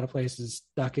gone to a lot of places,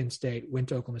 stuck in state, went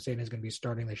to Oklahoma State, and is going to be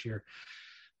starting this year.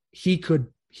 He could,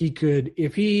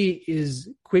 if he is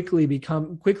quickly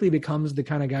becomes the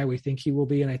kind of guy we think he will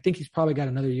be, and I think he's probably got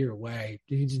another year away.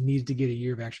 He just needs to get a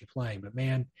year of actually playing. But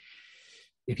man,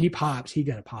 if he pops, he's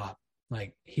gonna pop.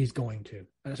 Like, he's going to.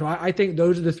 So I think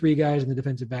those are the 3 guys in the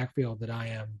defensive backfield that I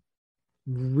am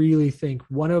really think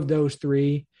one of those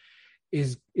 3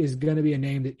 is going to be a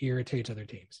name that irritates other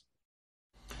teams.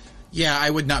 Yeah, I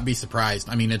would not be surprised.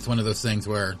 I mean, it's one of those things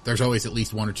where there's always at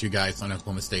least 1 or 2 guys on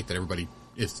Oklahoma State that everybody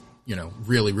is,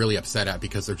 really, really upset at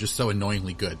because they're just so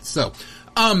annoyingly good. So,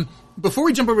 before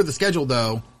we jump over the schedule,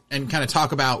 though, and kind of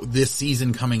talk about this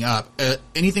season coming up,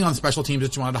 anything on special teams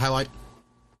that you wanted to highlight?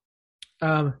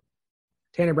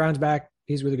 Tanner Brown's back.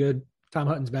 He's really good. Tom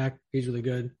Hutton's back. He's really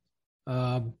good.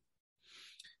 Brendan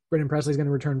Presley's going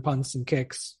to return punts and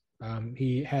kicks.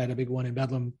 He had a big one in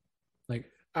Bedlam.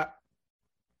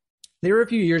 There were a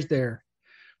few years there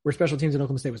where special teams at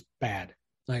Oklahoma State was bad.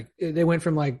 Like, they went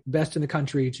from best in the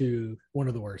country to one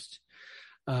of the worst.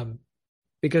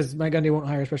 Because Mike Gundy won't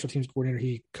hire a special teams coordinator.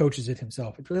 He coaches it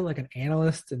himself. It's really like an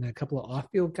analyst and a couple of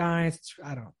off-field guys.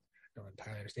 I don't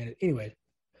entirely understand it. Anyway,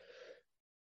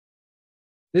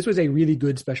 this was a really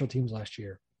good special teams last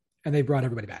year, and they brought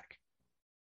everybody back.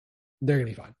 They're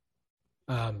going to be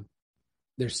fine.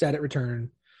 They're set at returners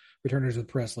with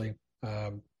Presley.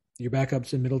 Your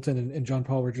backups in Middleton and John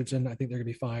Paul Richardson, I think they're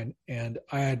going to be fine. And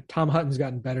Tom Hutton's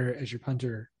gotten better as your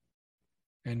punter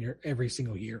and your every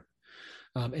single year.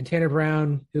 And Tanner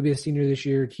Brown, he'll be a senior this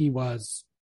year. He was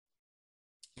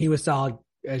solid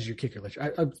as your kicker.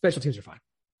 Special teams are fine.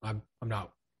 I'm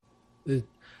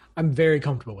very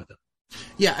comfortable with them.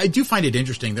 Yeah, I do find it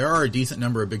interesting. There are a decent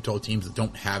number of Big 12 teams that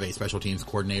don't have a special teams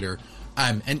coordinator.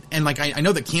 I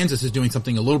know that Kansas is doing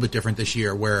something a little bit different this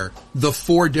year, where the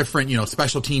 4 different,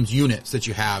 special teams units that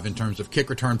you have in terms of kick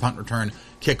return, punt return,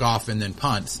 kickoff, and then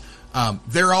punts,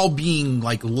 they're all being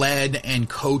led and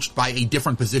coached by a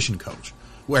different position coach,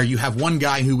 where you have one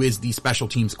guy who is the special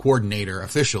teams coordinator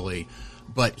officially,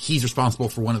 but he's responsible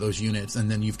for one of those units,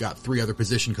 and then you've got 3 other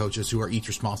position coaches who are each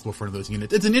responsible for one of those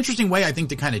units. It's an interesting way, I think,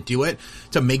 to kind of do it,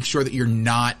 to make sure that you're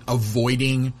not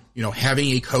avoiding, having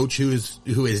a coach who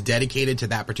is dedicated to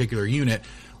that particular unit.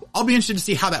 I'll be interested to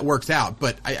see how that works out,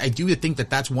 but I do think that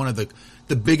that's one of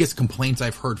the biggest complaints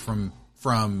I've heard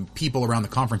from people around the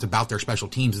conference about their special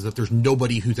teams, is that there's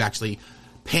nobody who's actually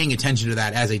paying attention to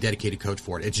that as a dedicated coach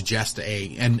for it. It's just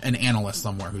an analyst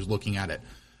somewhere who's looking at it.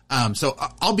 So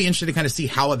I'll be interested to kind of see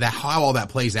how all that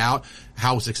plays out,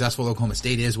 how successful Oklahoma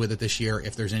State is with it this year,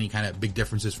 if there's any kind of big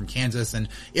differences from Kansas, and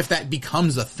if that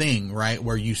becomes a thing, right,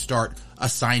 where you start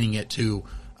assigning it to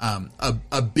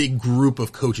a big group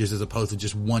of coaches as opposed to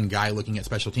just one guy looking at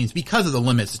special teams, because of the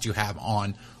limits that you have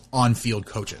on field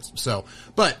coaches. So,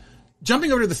 but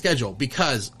jumping over to the schedule,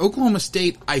 because Oklahoma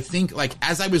State, I think,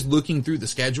 as I was looking through the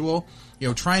schedule,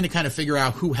 trying to kind of figure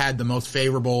out who had the most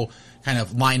favorable kind of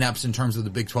lineups in terms of the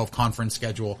Big 12 conference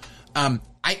schedule.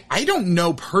 I don't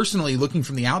know personally, looking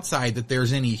from the outside, that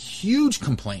there's any huge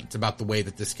complaints about the way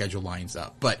that this schedule lines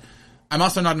up, but I'm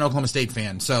also not an Oklahoma State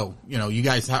fan. So, you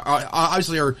guys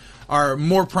obviously are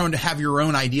more prone to have your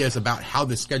own ideas about how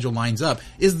this schedule lines up.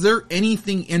 Is there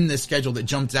anything in this schedule that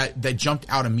jumped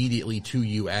out immediately to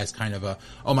you as kind of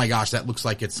oh my gosh, that looks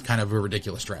like it's kind of a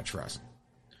ridiculous stretch for us?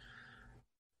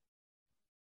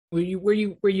 Where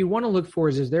you want to look for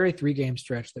is there a 3-game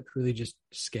stretch that really just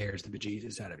scares the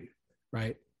bejeezus out of you,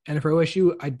 right? And for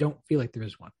OSU, I don't feel like there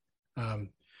is one.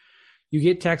 You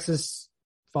get Texas,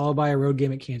 followed by a road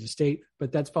game at Kansas State,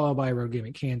 but that's followed by a road game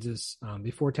at Kansas.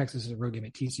 Before Texas is a road game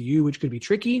at TCU, which could be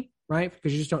tricky, right?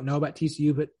 Because you just don't know about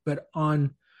TCU, but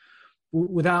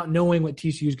without knowing what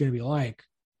TCU is going to be like,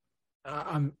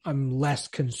 I'm less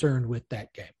concerned with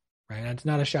that game. Right. And it's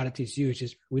not a shot at TCU. It's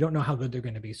just, we don't know how good they're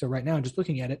going to be. So right now, just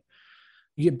looking at it,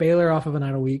 you get Baylor off of an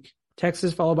idle week,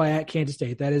 Texas followed by at Kansas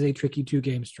State. That is a tricky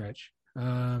 2-game stretch.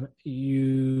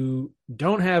 You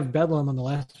don't have Bedlam on the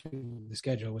last week of the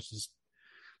schedule, which is,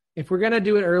 if we're going to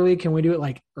do it early, can we do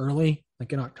it early,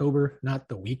 in October, not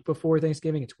the week before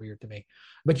Thanksgiving? It's weird to me.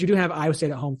 But you do have Iowa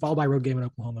State at home, followed by a road game in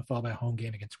Oklahoma, followed by a home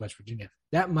game against West Virginia.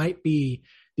 That might be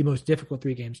the most difficult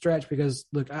 3-game stretch, because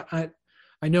look,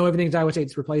 I know everything's Iowa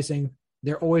State's replacing.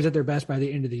 They're always at their best by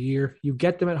the end of the year. You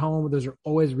get them at home. Those are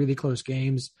always really close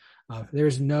games.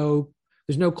 There's no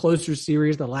closer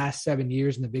series the last 7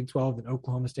 years in the Big 12 than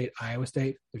Oklahoma State, Iowa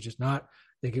State. There's just not.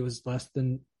 I think it was less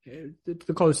than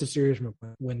the closest series from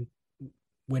a win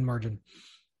margin.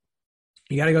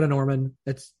 You got to go to Norman.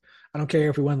 I don't care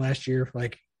if we won last year.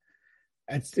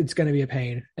 it's going to be a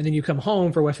pain. And then you come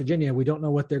home for West Virginia. We don't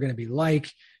know what they're going to be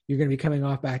like. You're going to be coming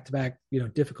off back-to-back,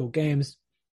 difficult games.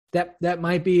 That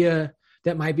might be a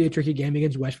tricky game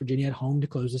against West Virginia at home to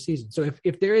close the season. So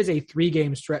if there is a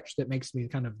 3-game stretch that makes me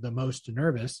kind of the most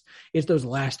nervous, it's those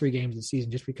last 3 games of the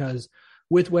season, just because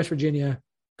with West Virginia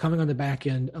coming on the back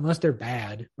end, unless they're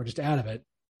bad or just out of it,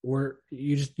 or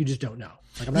you just don't know.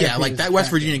 Like that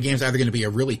West Virginia game is either going to be a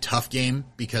really tough game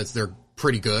because they're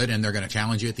pretty good and they're going to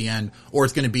challenge you at the end, or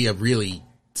it's going to be a really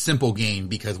simple game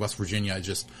because West Virginia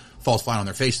just falls flat on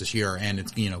their face this year, and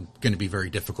it's going to be very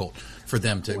difficult for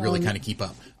them to really kind of keep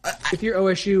up. If you're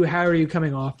OSU, how are you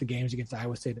coming off the games against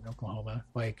Iowa State and Oklahoma?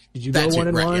 Like, did you go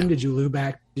 1-1? Yeah. Did you lose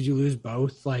back? Did you lose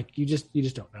both? Like, you just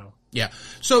don't know. Yeah.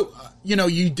 So,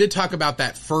 you did talk about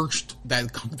that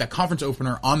conference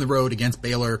opener on the road against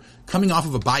Baylor coming off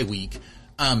of a bye week.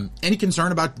 Any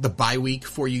concern about the bye week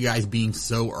for you guys being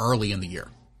so early in the year?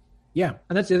 Yeah.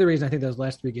 And that's the other reason I think those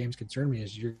last 3 games concern me,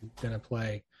 is you're going to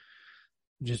play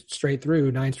just straight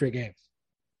through 9 straight games.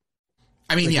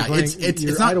 I mean,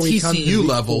 it's not TCU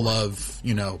level of,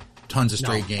 tons of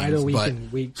straight games. Idle week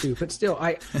in week 2. But still,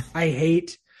 I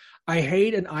hate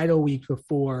an idle week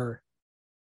before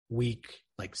week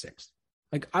 6.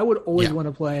 Like, I would always want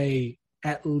to play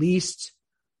at least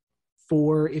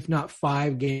 4, if not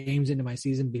 5 games into my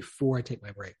season before I take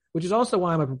my break, which is also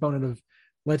why I'm a proponent of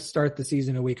let's start the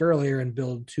season a week earlier and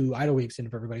build 2 idle weeks in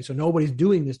for everybody. So nobody's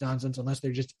doing this nonsense unless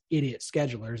they're just idiot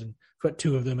schedulers and put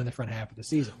 2 of them in the front half of the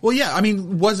season. Well, yeah. I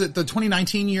mean, was it the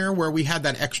 2019 year where we had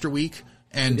that extra week?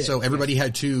 And so everybody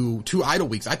had two idle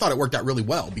weeks. I thought it worked out really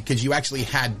well because you actually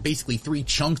had basically 3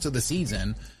 chunks of the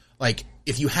season. Like,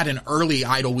 if you had an early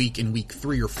idle week in week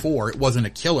 3 or 4, it wasn't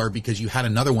a killer because you had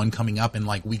another one coming up in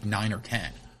week 9 or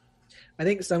 10. I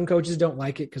think some coaches don't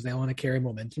like it because they want to carry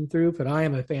momentum through, but I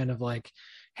am a fan of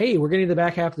hey, we're getting to the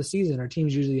back half of the season. Our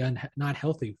team's usually not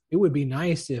healthy. It would be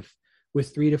nice if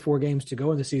with 3 to 4 games to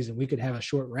go in the season, we could have a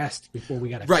short rest before we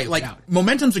got to out.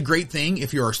 Momentum's a great thing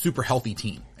if you're a super healthy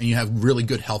team and you have really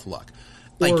good health luck.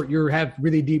 Or you have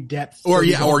really deep depth. Or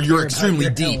you're extremely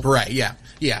deep, right? Yeah.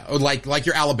 Yeah. Or like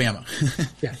you're Alabama.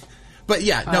 Yeah. But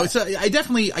so I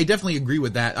definitely agree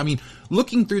with that. I mean,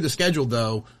 looking through the schedule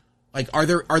though, are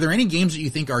there any games that you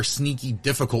think are sneaky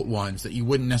difficult ones that you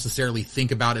wouldn't necessarily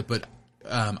think about it, but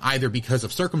either because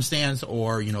of circumstance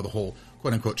or, the whole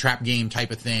quote unquote trap game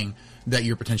type of thing that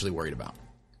you're potentially worried about?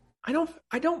 I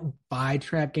don't buy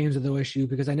trap games with OSU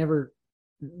because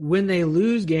when they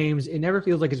lose games, it never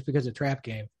feels like it's because of trap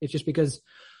game. It's just because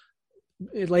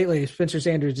lately Spencer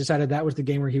Sanders decided that was the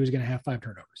game where he was going to have 5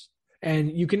 turnovers,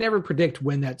 and you can never predict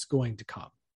when that's going to come.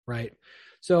 Right.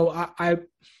 So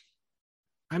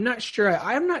I'm not sure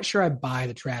I buy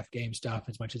the trap game stuff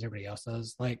as much as everybody else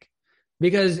does.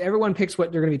 Because everyone picks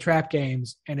what they're going to be trap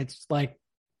games, and it's like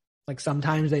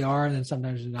sometimes they are, and then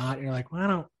sometimes they're not. And you're like,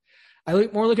 well, I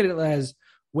look at it as,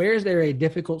 where is there a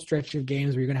difficult stretch of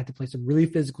games where you're going to have to play some really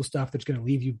physical stuff that's going to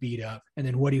leave you beat up, and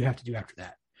then what do you have to do after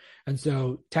that? And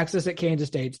so Texas at Kansas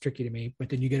State is tricky to me, but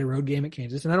then you get a road game at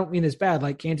Kansas, and I don't mean this bad.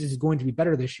 Kansas is going to be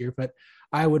better this year, but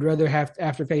I would rather have,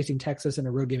 after facing Texas and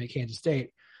a road game at Kansas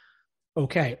State.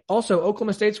 Okay. Also,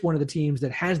 Oklahoma State's one of the teams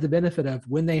that has the benefit of,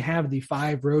 when they have the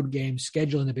 5 road games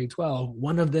scheduled in the Big 12,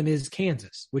 one of them is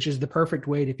Kansas, which is the perfect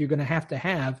way. If you're going to have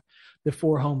the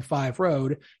 4 home, 5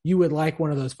 road, you would like one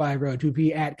of those 5 road to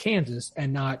be at Kansas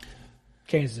and not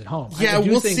Kansas at home. Yeah,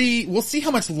 we'll see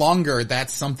how much longer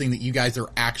that's something that you guys are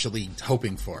actually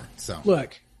hoping for. So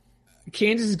look,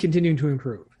 Kansas is continuing to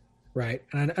improve. Right.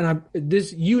 And I'm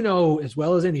this, as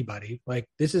well as anybody,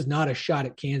 this is not a shot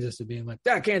at Kansas of being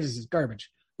Kansas is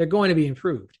garbage. They're going to be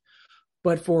improved.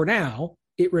 But for now,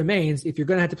 it remains, if you're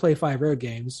going to have to play 5 road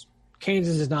games,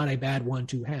 Kansas is not a bad one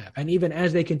to have. And even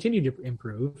as they continue to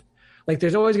improve,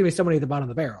 there's always going to be somebody at the bottom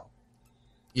of the barrel.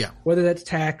 Yeah. Whether that's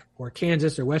Tech or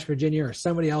Kansas or West Virginia or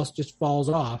somebody else just falls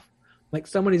off,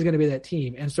 somebody's going to be that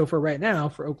team. And so for right now,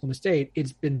 for Oklahoma State,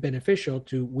 it's been beneficial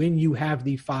to, when you have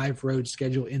the 5 road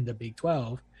schedule in the Big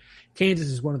 12, Kansas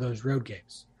is one of those road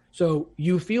games. So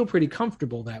you feel pretty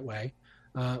comfortable that way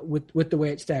with the way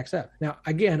it stacks up. Now,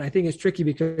 again, I think it's tricky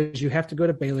because you have to go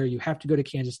to Baylor, you have to go to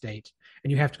Kansas State,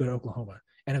 and you have to go to Oklahoma.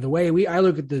 And the way I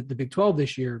look at the Big 12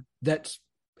 this year, that's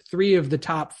 3 of the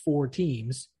top 4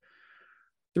 teams,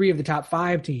 3 of the top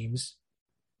 5 teams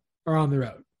are on the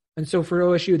road. And so for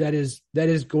OSU, that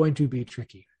is going to be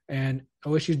tricky. And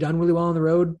OSU's done really well on the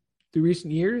road through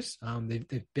recent years.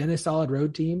 They've been a solid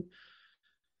road team.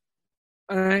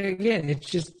 Again,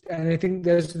 and I think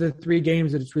those are the 3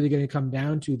 games that it's really going to come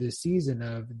down to this season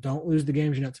of, don't lose the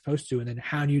games you're not supposed to, and then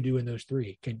how do you do in those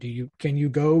 3? Can you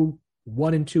go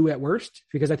 1-2 at worst?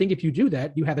 Because I think if you do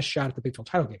that, you have a shot at the Big 12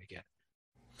 title game again.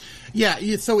 Yeah,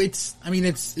 so it's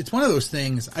one of those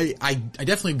things. I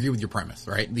definitely agree with your premise,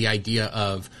 right? The idea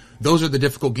of those are the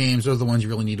difficult games, those are the ones you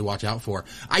really need to watch out for.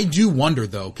 I do wonder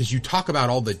though, because you talk about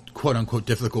all the quote unquote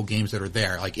difficult games that are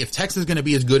there. Like if Texas is going to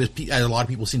be as good as a lot of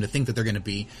people seem to think that they're going to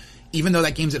be, even though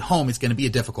that game's at home, it's going to be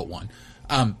a difficult one.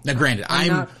 Now granted,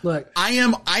 I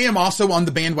am also on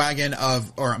the bandwagon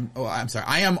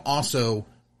I am also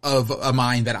of a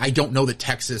mind that I don't know that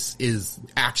Texas is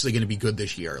actually going to be good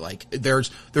this year. Like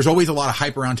there's always a lot of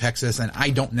hype around Texas, and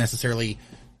I don't necessarily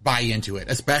buy into it,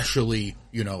 especially,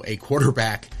 a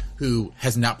quarterback who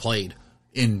has not played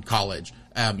in college,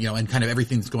 and kind of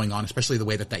everything that's going on, especially the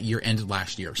way that year ended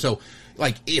last year. So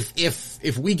like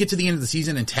if we get to the end of the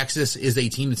season and Texas is a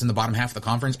team that's in the bottom half of the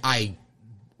conference, I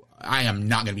am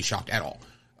not going to be shocked at all.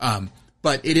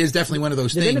 But it is definitely one of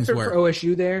those things where for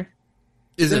OSU there.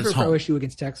 Is it for OSU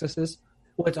against Texas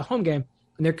it's a home game,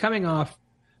 and they're coming off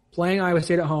playing Iowa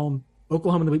State at home,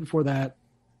 Oklahoma the week before that.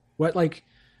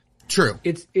 True.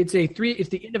 It's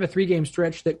the end of a 3-game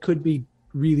stretch that could be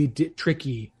really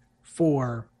tricky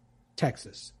for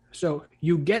Texas. So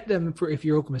you get them for if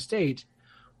you're Oklahoma State,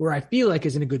 where I feel like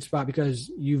is in a good spot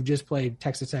because you've just played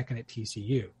Texas Tech and at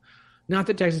TCU. Not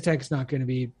that Texas Tech is not going to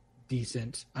be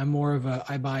decent. I'm more of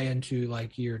I buy into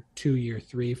like year 2, year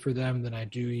 3 for them than I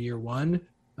do year 1.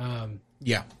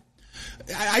 Yeah.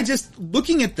 I just,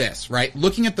 looking at this, right?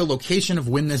 Looking at the location of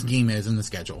when this game is in the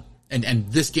schedule,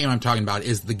 and this game I'm talking about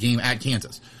is the game at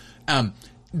Kansas.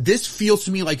 This feels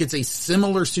to me like it's a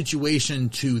similar situation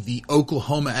to the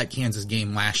Oklahoma at Kansas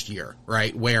game last year,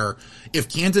 right? Where if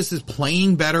Kansas is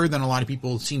playing better than a lot of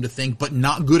people seem to think, but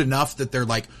not good enough that they're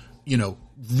like,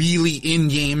 really in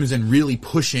games and really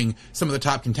pushing some of the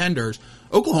top contenders,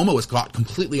 Oklahoma was caught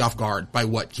completely off guard by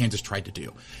what Kansas tried to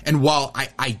do. And while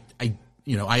I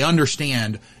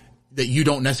understand that you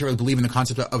don't necessarily believe in the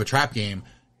concept of a trap game,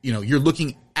 you're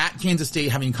looking at Kansas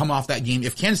State having come off that game.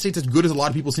 If Kansas State's as good as a lot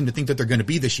of people seem to think that they're going to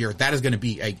be this year, that is going to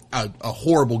be a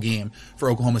horrible game for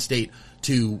Oklahoma State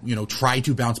to, try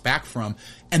to bounce back from.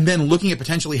 And then looking at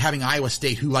potentially having Iowa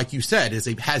State, who, like you said,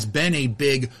 has been a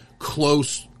big,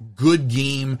 close, good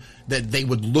game that they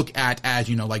would look at as,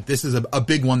 like this is a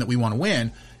big one that we want to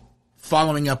win,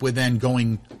 following up with then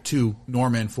going to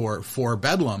Norman for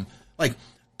Bedlam. Like,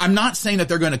 I'm not saying that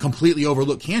they're going to completely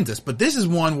overlook Kansas, but this is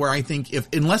one where I think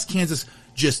unless Kansas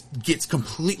just gets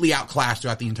completely outclassed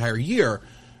throughout the entire year,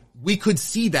 we could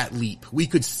see that leap. We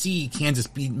could see Kansas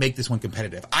make this one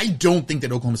competitive. I don't think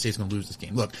that Oklahoma State's going to lose this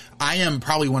game. Look, I am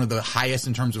probably one of the highest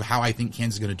in terms of how I think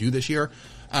Kansas is going to do this year,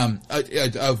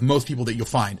 of most people that you'll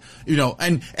find,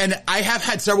 and I have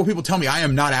had several people tell me I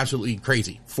am not absolutely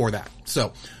crazy for that.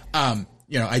 So, I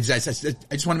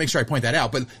just want to make sure I point that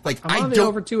out. But like, I'm on the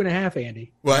over 2.5,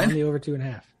 Andy. What? I'm on the over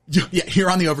 2.5. Yeah, you're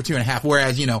on the over 2.5.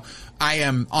 Whereas, I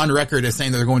am on record as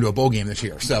saying that they're going to a bowl game this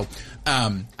year. So,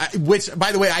 which,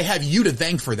 by the way, I have you to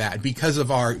thank for that because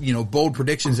of our, bold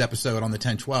predictions episode on the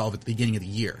 10-12 at the beginning of the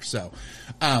year. So,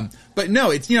 but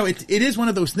no, it's, it is one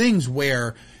of those things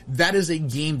where that is a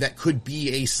game that could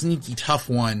be a sneaky tough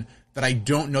one that I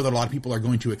don't know that a lot of people are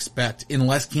going to expect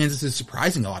unless Kansas is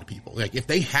surprising a lot of people. Like if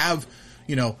they have,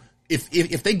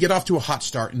 if they get off to a hot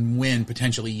start and win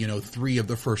potentially, 3 of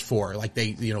the first 4, like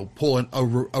they, pull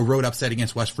a road upset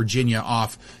against West Virginia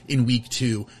off in week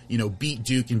 2, beat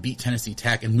Duke and beat Tennessee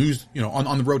Tech and lose,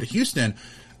 on the road to Houston,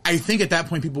 I think at that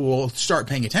point people will start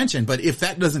paying attention. But if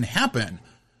that doesn't happen,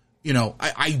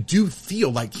 I do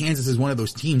feel like Kansas is one of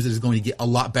those teams that is going to get a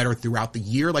lot better throughout the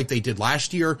year like they did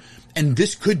last year. And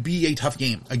this could be a tough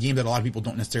game, a game that a lot of people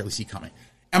don't necessarily see coming.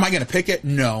 Am I going to pick it?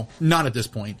 No, not at this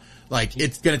point. Like,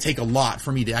 it's going to take a lot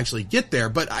for me to actually get there.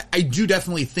 But I do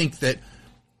definitely think that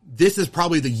this is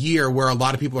probably the year where a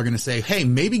lot of people are going to say, hey,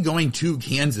 maybe going to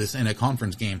Kansas in a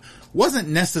conference game wasn't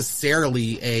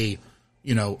necessarily a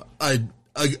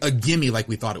gimme like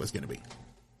we thought it was going to be.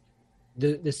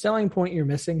 The selling point you're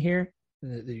missing here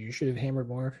that you should have hammered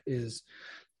more is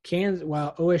Kansas.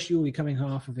 While OSU will be coming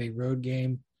off of a road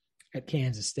game at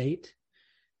Kansas State,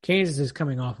 Kansas is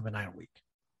coming off of an idle week.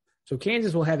 So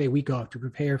Kansas will have a week off to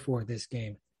prepare for this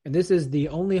game. And this is the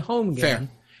only home game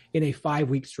in a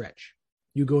 5-week stretch.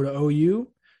 You go to OU,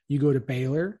 you go to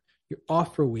Baylor, you're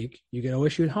off for a week, you get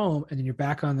OSU at home, and then you're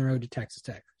back on the road to Texas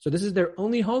Tech. So this is their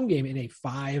only home game in a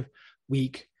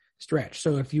 5-week stretch.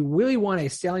 So if you really want a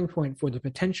selling point for the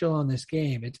potential on this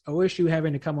game, it's OSU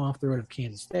having to come off the road of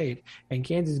Kansas State and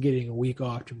Kansas getting a week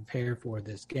off to prepare for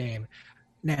this game.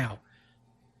 Now,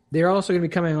 they're also going to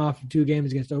be coming off 2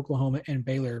 games against Oklahoma and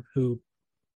Baylor, who,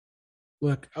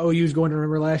 look, OU's going to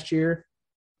remember last year.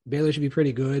 Baylor should be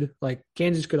pretty good. Like,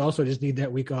 Kansas could also just need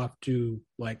that week off to,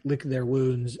 like, lick their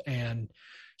wounds and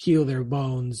heal their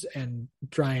bones and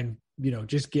try and,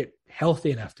 just get healthy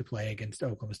enough to play against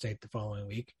Oklahoma State the following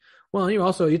week. Well,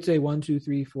 you'd say 1, 2,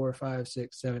 3, 4, 5,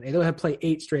 6, 7, 8. They'll have to play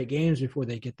 8 straight games before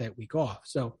they get that week off.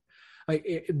 So,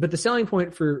 but the selling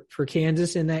point for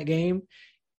Kansas in that game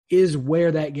is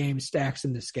where that game stacks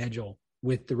in the schedule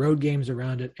with the road games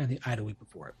around it and the idle week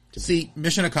before it. See,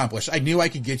 mission accomplished. I knew I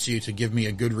could get you to give me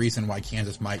a good reason why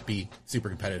Kansas might be super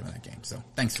competitive in that game. So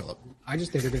thanks, Philip. I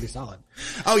just think they're going to be solid.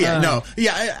 Oh, yeah.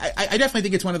 I definitely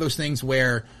think it's one of those things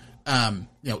where,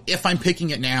 if I'm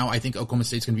picking it now, I think Oklahoma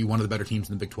State's going to be one of the better teams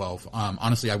in the Big 12.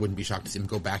 Honestly, I wouldn't be shocked to see them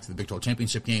go back to the Big 12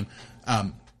 championship game.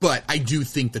 But I do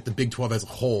think that the Big 12 as a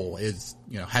whole is,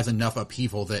 has enough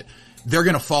upheaval that they're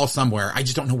going to fall somewhere. I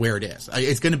just don't know where it is.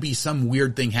 It's going to be some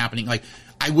weird thing happening. Like,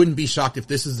 I wouldn't be shocked if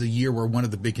this is the year where one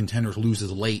of the big contenders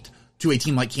loses late to a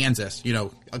team like Kansas,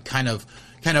 kind of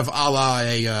a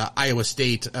la Iowa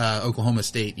State, Oklahoma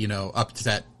State, up to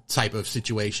that type of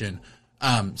situation.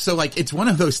 So like, it's one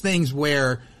of those things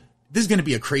where this is going to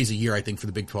be a crazy year, I think, for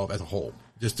the Big 12 as a whole.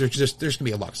 There's going to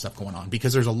be a lot of stuff going on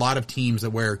because there's a lot of teams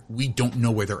that where we don't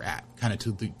know where they're at, kind of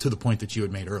to the point that you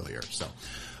had made earlier. So,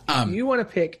 if you want to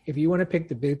pick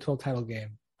the Big 12 title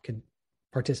game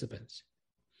participants,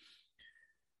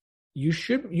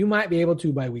 you might be able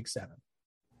to by week 7.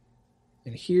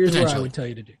 And here's what I would tell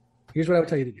you to do.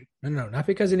 No, not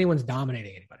because anyone's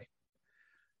dominating anybody.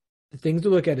 The things to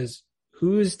look at is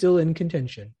who is still in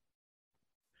contention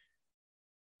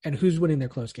and who's winning their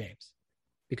close games.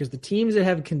 Because the teams that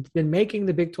have been making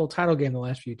the Big 12 title game the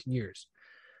last few years,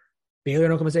 Baylor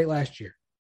and Oklahoma State last year,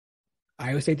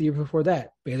 Iowa State the year before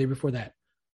that, Baylor before that,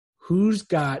 who's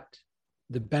got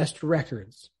the best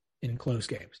records in close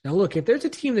games? Now, look, if there's a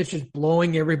team that's just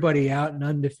blowing everybody out and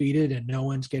undefeated and no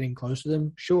one's getting close to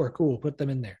them, sure, cool, put them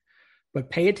in there. But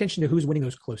pay attention to who's winning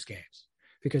those close games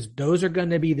because those are going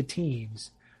to be the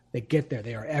teams that get there.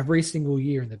 They are every single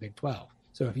year in the Big 12.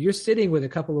 So if you're sitting with a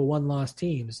couple of one-loss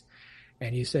teams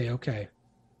and you say, okay,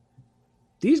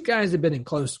 these guys have been in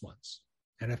close ones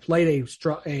and have played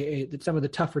some of the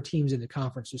tougher teams in the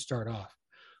conference to start off,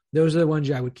 those are the ones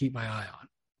I would keep my eye on.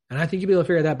 And I think you'll be able to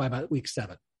figure that by about week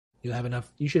 7. You'll have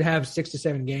enough. You should have 6 to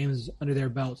 7 games under their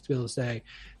belts to be able to say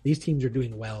these teams are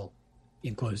doing well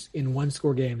in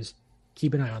one-score games.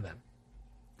 Keep an eye on them.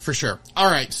 For sure. All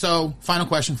right, so final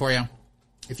question for you.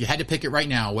 If you had to pick it right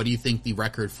now, what do you think the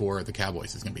record for the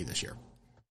Cowboys is going to be this year?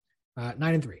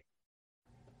 9-3.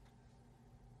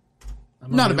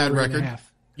 Not a bad record.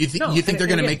 You think they're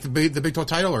going to make the Big 12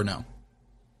 title or no?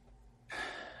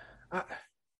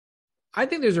 I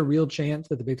think there's a real chance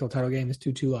that the Big 12 title game is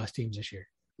 2 2-loss teams this year.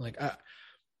 Like,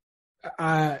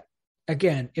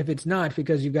 again, if it's not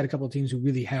because you've got a couple of teams who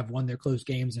really have won their close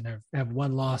games and have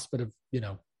one loss, but have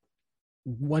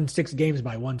won 6 games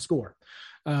by 1 score.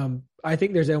 I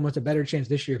think there's almost a better chance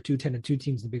this year of 2 10-2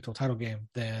 teams in the Big 12 title game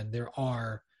than there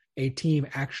are a team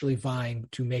actually vying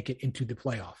to make it into the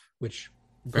playoff, which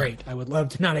great. I would love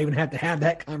to not even have to have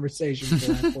that conversation for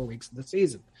the last 4 weeks of the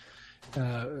season.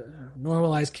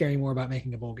 Normalize caring more about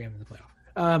making a bowl game in the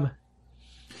playoff.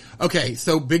 Okay,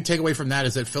 so big takeaway from that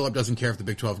is that Philip doesn't care if the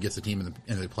Big 12 gets a team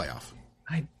in the playoff.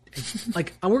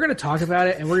 We're going to talk about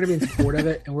it and we're going to be in support of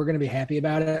it and we're going to be happy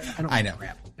about it. I know.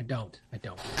 Crap. I don't.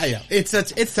 I know. It's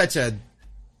such a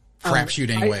crapshoot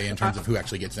anyway in terms of who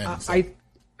actually gets in. So.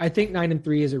 I think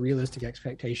 9-3 is a realistic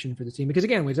expectation for the team because,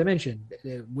 again, as I mentioned,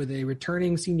 with a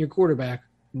returning senior quarterback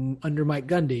under Mike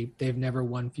Gundy, they've never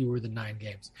won fewer than 9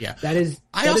 games. Yeah,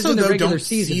 I also don't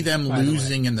see them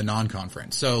losing in the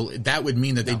non-conference. So that would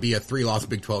mean that they'd be a 3-loss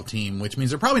Big 12 team, which means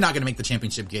they're probably not going to make the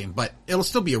championship game, but it'll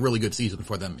still be a really good season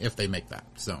for them if they make that.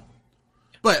 So,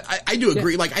 but I do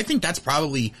agree. Like, I think that's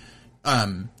probably,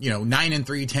 9-3,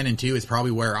 10-2 is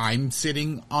probably where I'm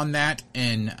sitting on that.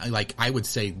 And like, I would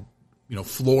say,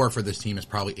 floor for this team is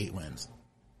probably 8 wins.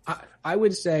 I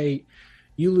would say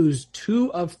you lose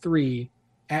 2 of 3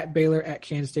 at Baylor, at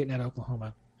Kansas State, and at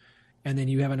Oklahoma, and then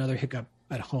you have another hiccup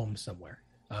at home somewhere.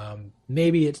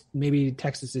 Maybe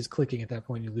Texas is clicking at that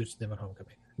point. You lose to them at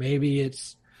homecoming. Maybe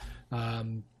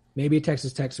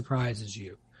Texas Tech surprises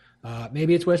you.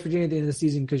 Maybe it's West Virginia at the end of the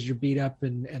season because you're beat up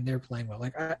and they're playing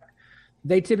well.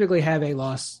 They typically have a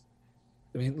loss.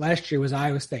 I mean, last year was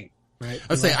Iowa State, right?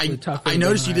 I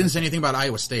noticed you didn't say anything about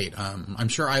Iowa State. I'm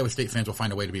sure Iowa State fans will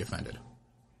find a way to be offended.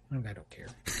 I don't care.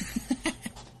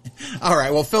 All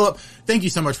right. Well, Philip, thank you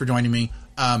so much for joining me.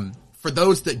 For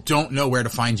those that don't know where to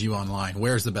find you online,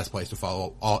 where's the best place to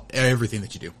follow everything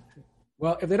that you do?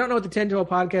 Well, if they don't know what the 1012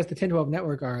 podcast, the 1012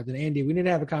 network are, then Andy, we need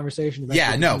to have a conversation about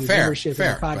fair membership in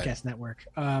the podcast network.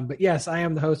 But yes, I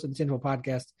am the host of the 1012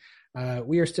 podcast.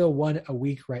 We are still one a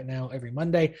week right now, every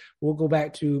Monday. We'll go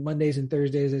back to Mondays and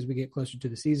Thursdays as we get closer to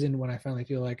the season, when I finally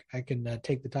feel like I can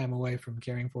take the time away from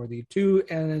caring for the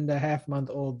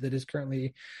 2.5-month-old that is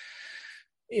currently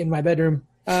in my bedroom.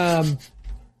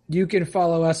 You can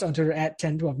follow us on Twitter at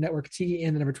 1012network,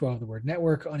 TEN, the number 12, the word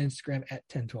network, on Instagram at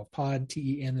 1012pod,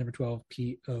 TEN, the number 12,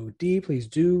 POD. Please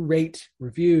do rate,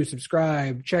 review,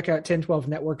 subscribe. Check out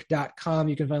 1012network.com.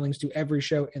 You can find links to every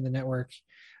show in the network.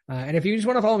 And if you just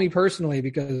want to follow me personally,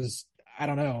 because I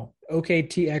don't know,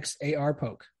 OKTXAR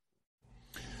poke.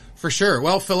 For sure.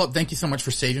 Well, Philip, thank you so much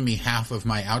for saving me half of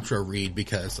my outro read,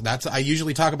 because I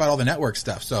usually talk about all the network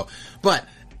stuff. But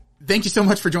thank you so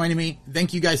much for joining me.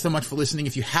 Thank you guys so much for listening.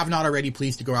 If you have not already,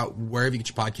 please to go out wherever you get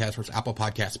your podcasts, whether it's Apple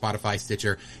Podcasts, Spotify,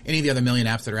 Stitcher, any of the other million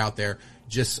apps that are out there.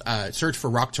 Just search for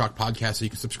Rock Chalk Podcast so you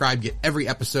can subscribe, get every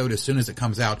episode as soon as it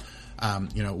comes out.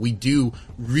 We do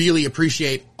really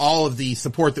appreciate all of the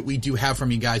support that we do have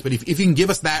from you guys. But if you can give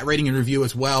us that rating and review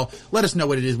as well, let us know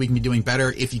what it is we can be doing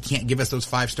better if you can't give us those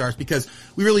 5 stars, because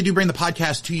we really do bring the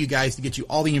podcast to you guys to get you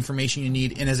all the information you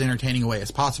need in as entertaining a way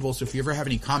as possible. So if you ever have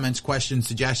any comments, questions,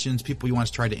 suggestions, people you want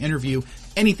us to try to interview,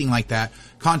 anything like that,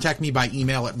 contact me by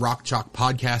email at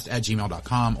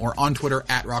rockchalkpodcast@gmail.com or on Twitter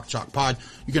at rockchalkpod.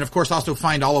 You can, of course, also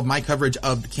find all of my coverage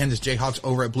of the Kansas Jayhawks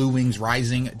over at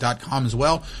bluewingsrising.com as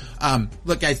well.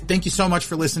 Look, guys, thank you so much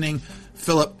for listening.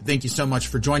 Philip, thank you so much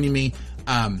for joining me.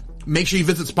 Make sure you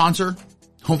visit sponsor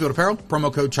Home Field Apparel.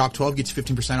 Promo code CHALK12 gets you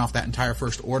 15% off that entire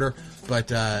first order. But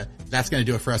that's going to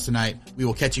do it for us tonight. We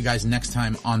will catch you guys next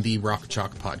time on the Rock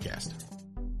Chalk Podcast.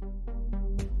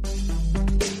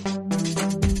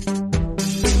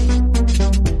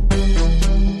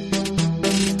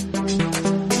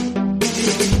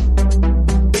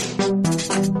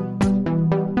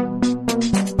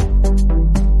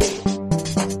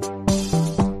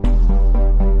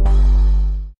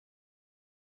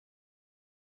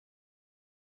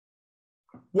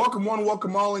 Welcome one,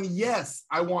 welcome all. And yes,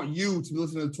 I want you to be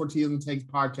listening to the Tortillas and Takes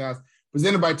podcast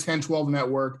presented by 1012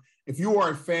 Network. If you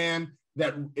are a fan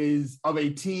that is of a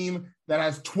team that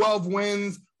has 12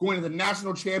 wins, going to the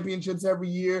national championships every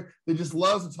year, that just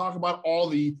loves to talk about all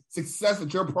the success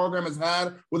that your program has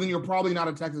had, well, then you're probably not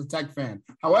a Texas Tech fan.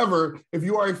 However, if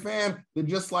you are a fan that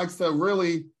just likes to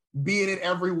really be in it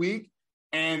every week,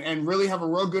 and really have a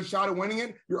real good shot at winning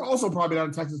it, you're also probably not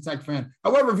a Texas Tech fan.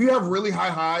 However, if you have really high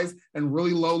highs and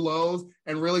really low lows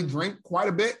and really drink quite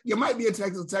a bit, you might be a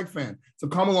Texas Tech fan. So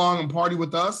come along and party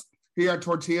with us here at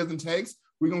Tortillas and Takes.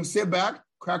 We're going to sit back,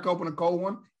 crack open a cold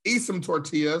one, eat some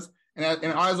tortillas, and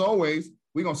as always,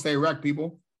 we're going to stay wrecked,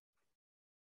 people.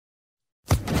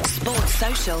 Sports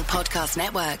Social Podcast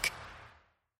Network.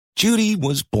 Judy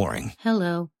was boring.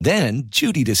 Hello. Then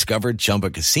Judy discovered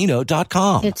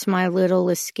ChumbaCasino.com. It's my little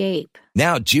escape.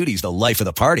 Now Judy's the life of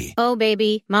the party. Oh,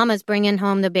 baby, mama's bringing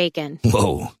home the bacon.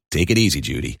 Whoa, take it easy,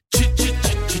 Judy.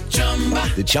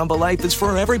 The Chumba life is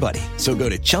for everybody. So go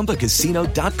to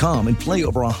ChumbaCasino.com and play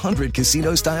over 100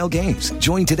 casino-style games.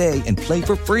 Join today and play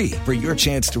for free for your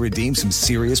chance to redeem some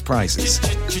serious prizes.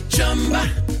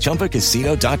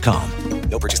 ChumbaCasino.com.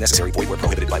 No purchase necessary. Void where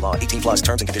prohibited by law. 18+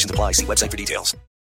 terms and conditions apply. See website for details.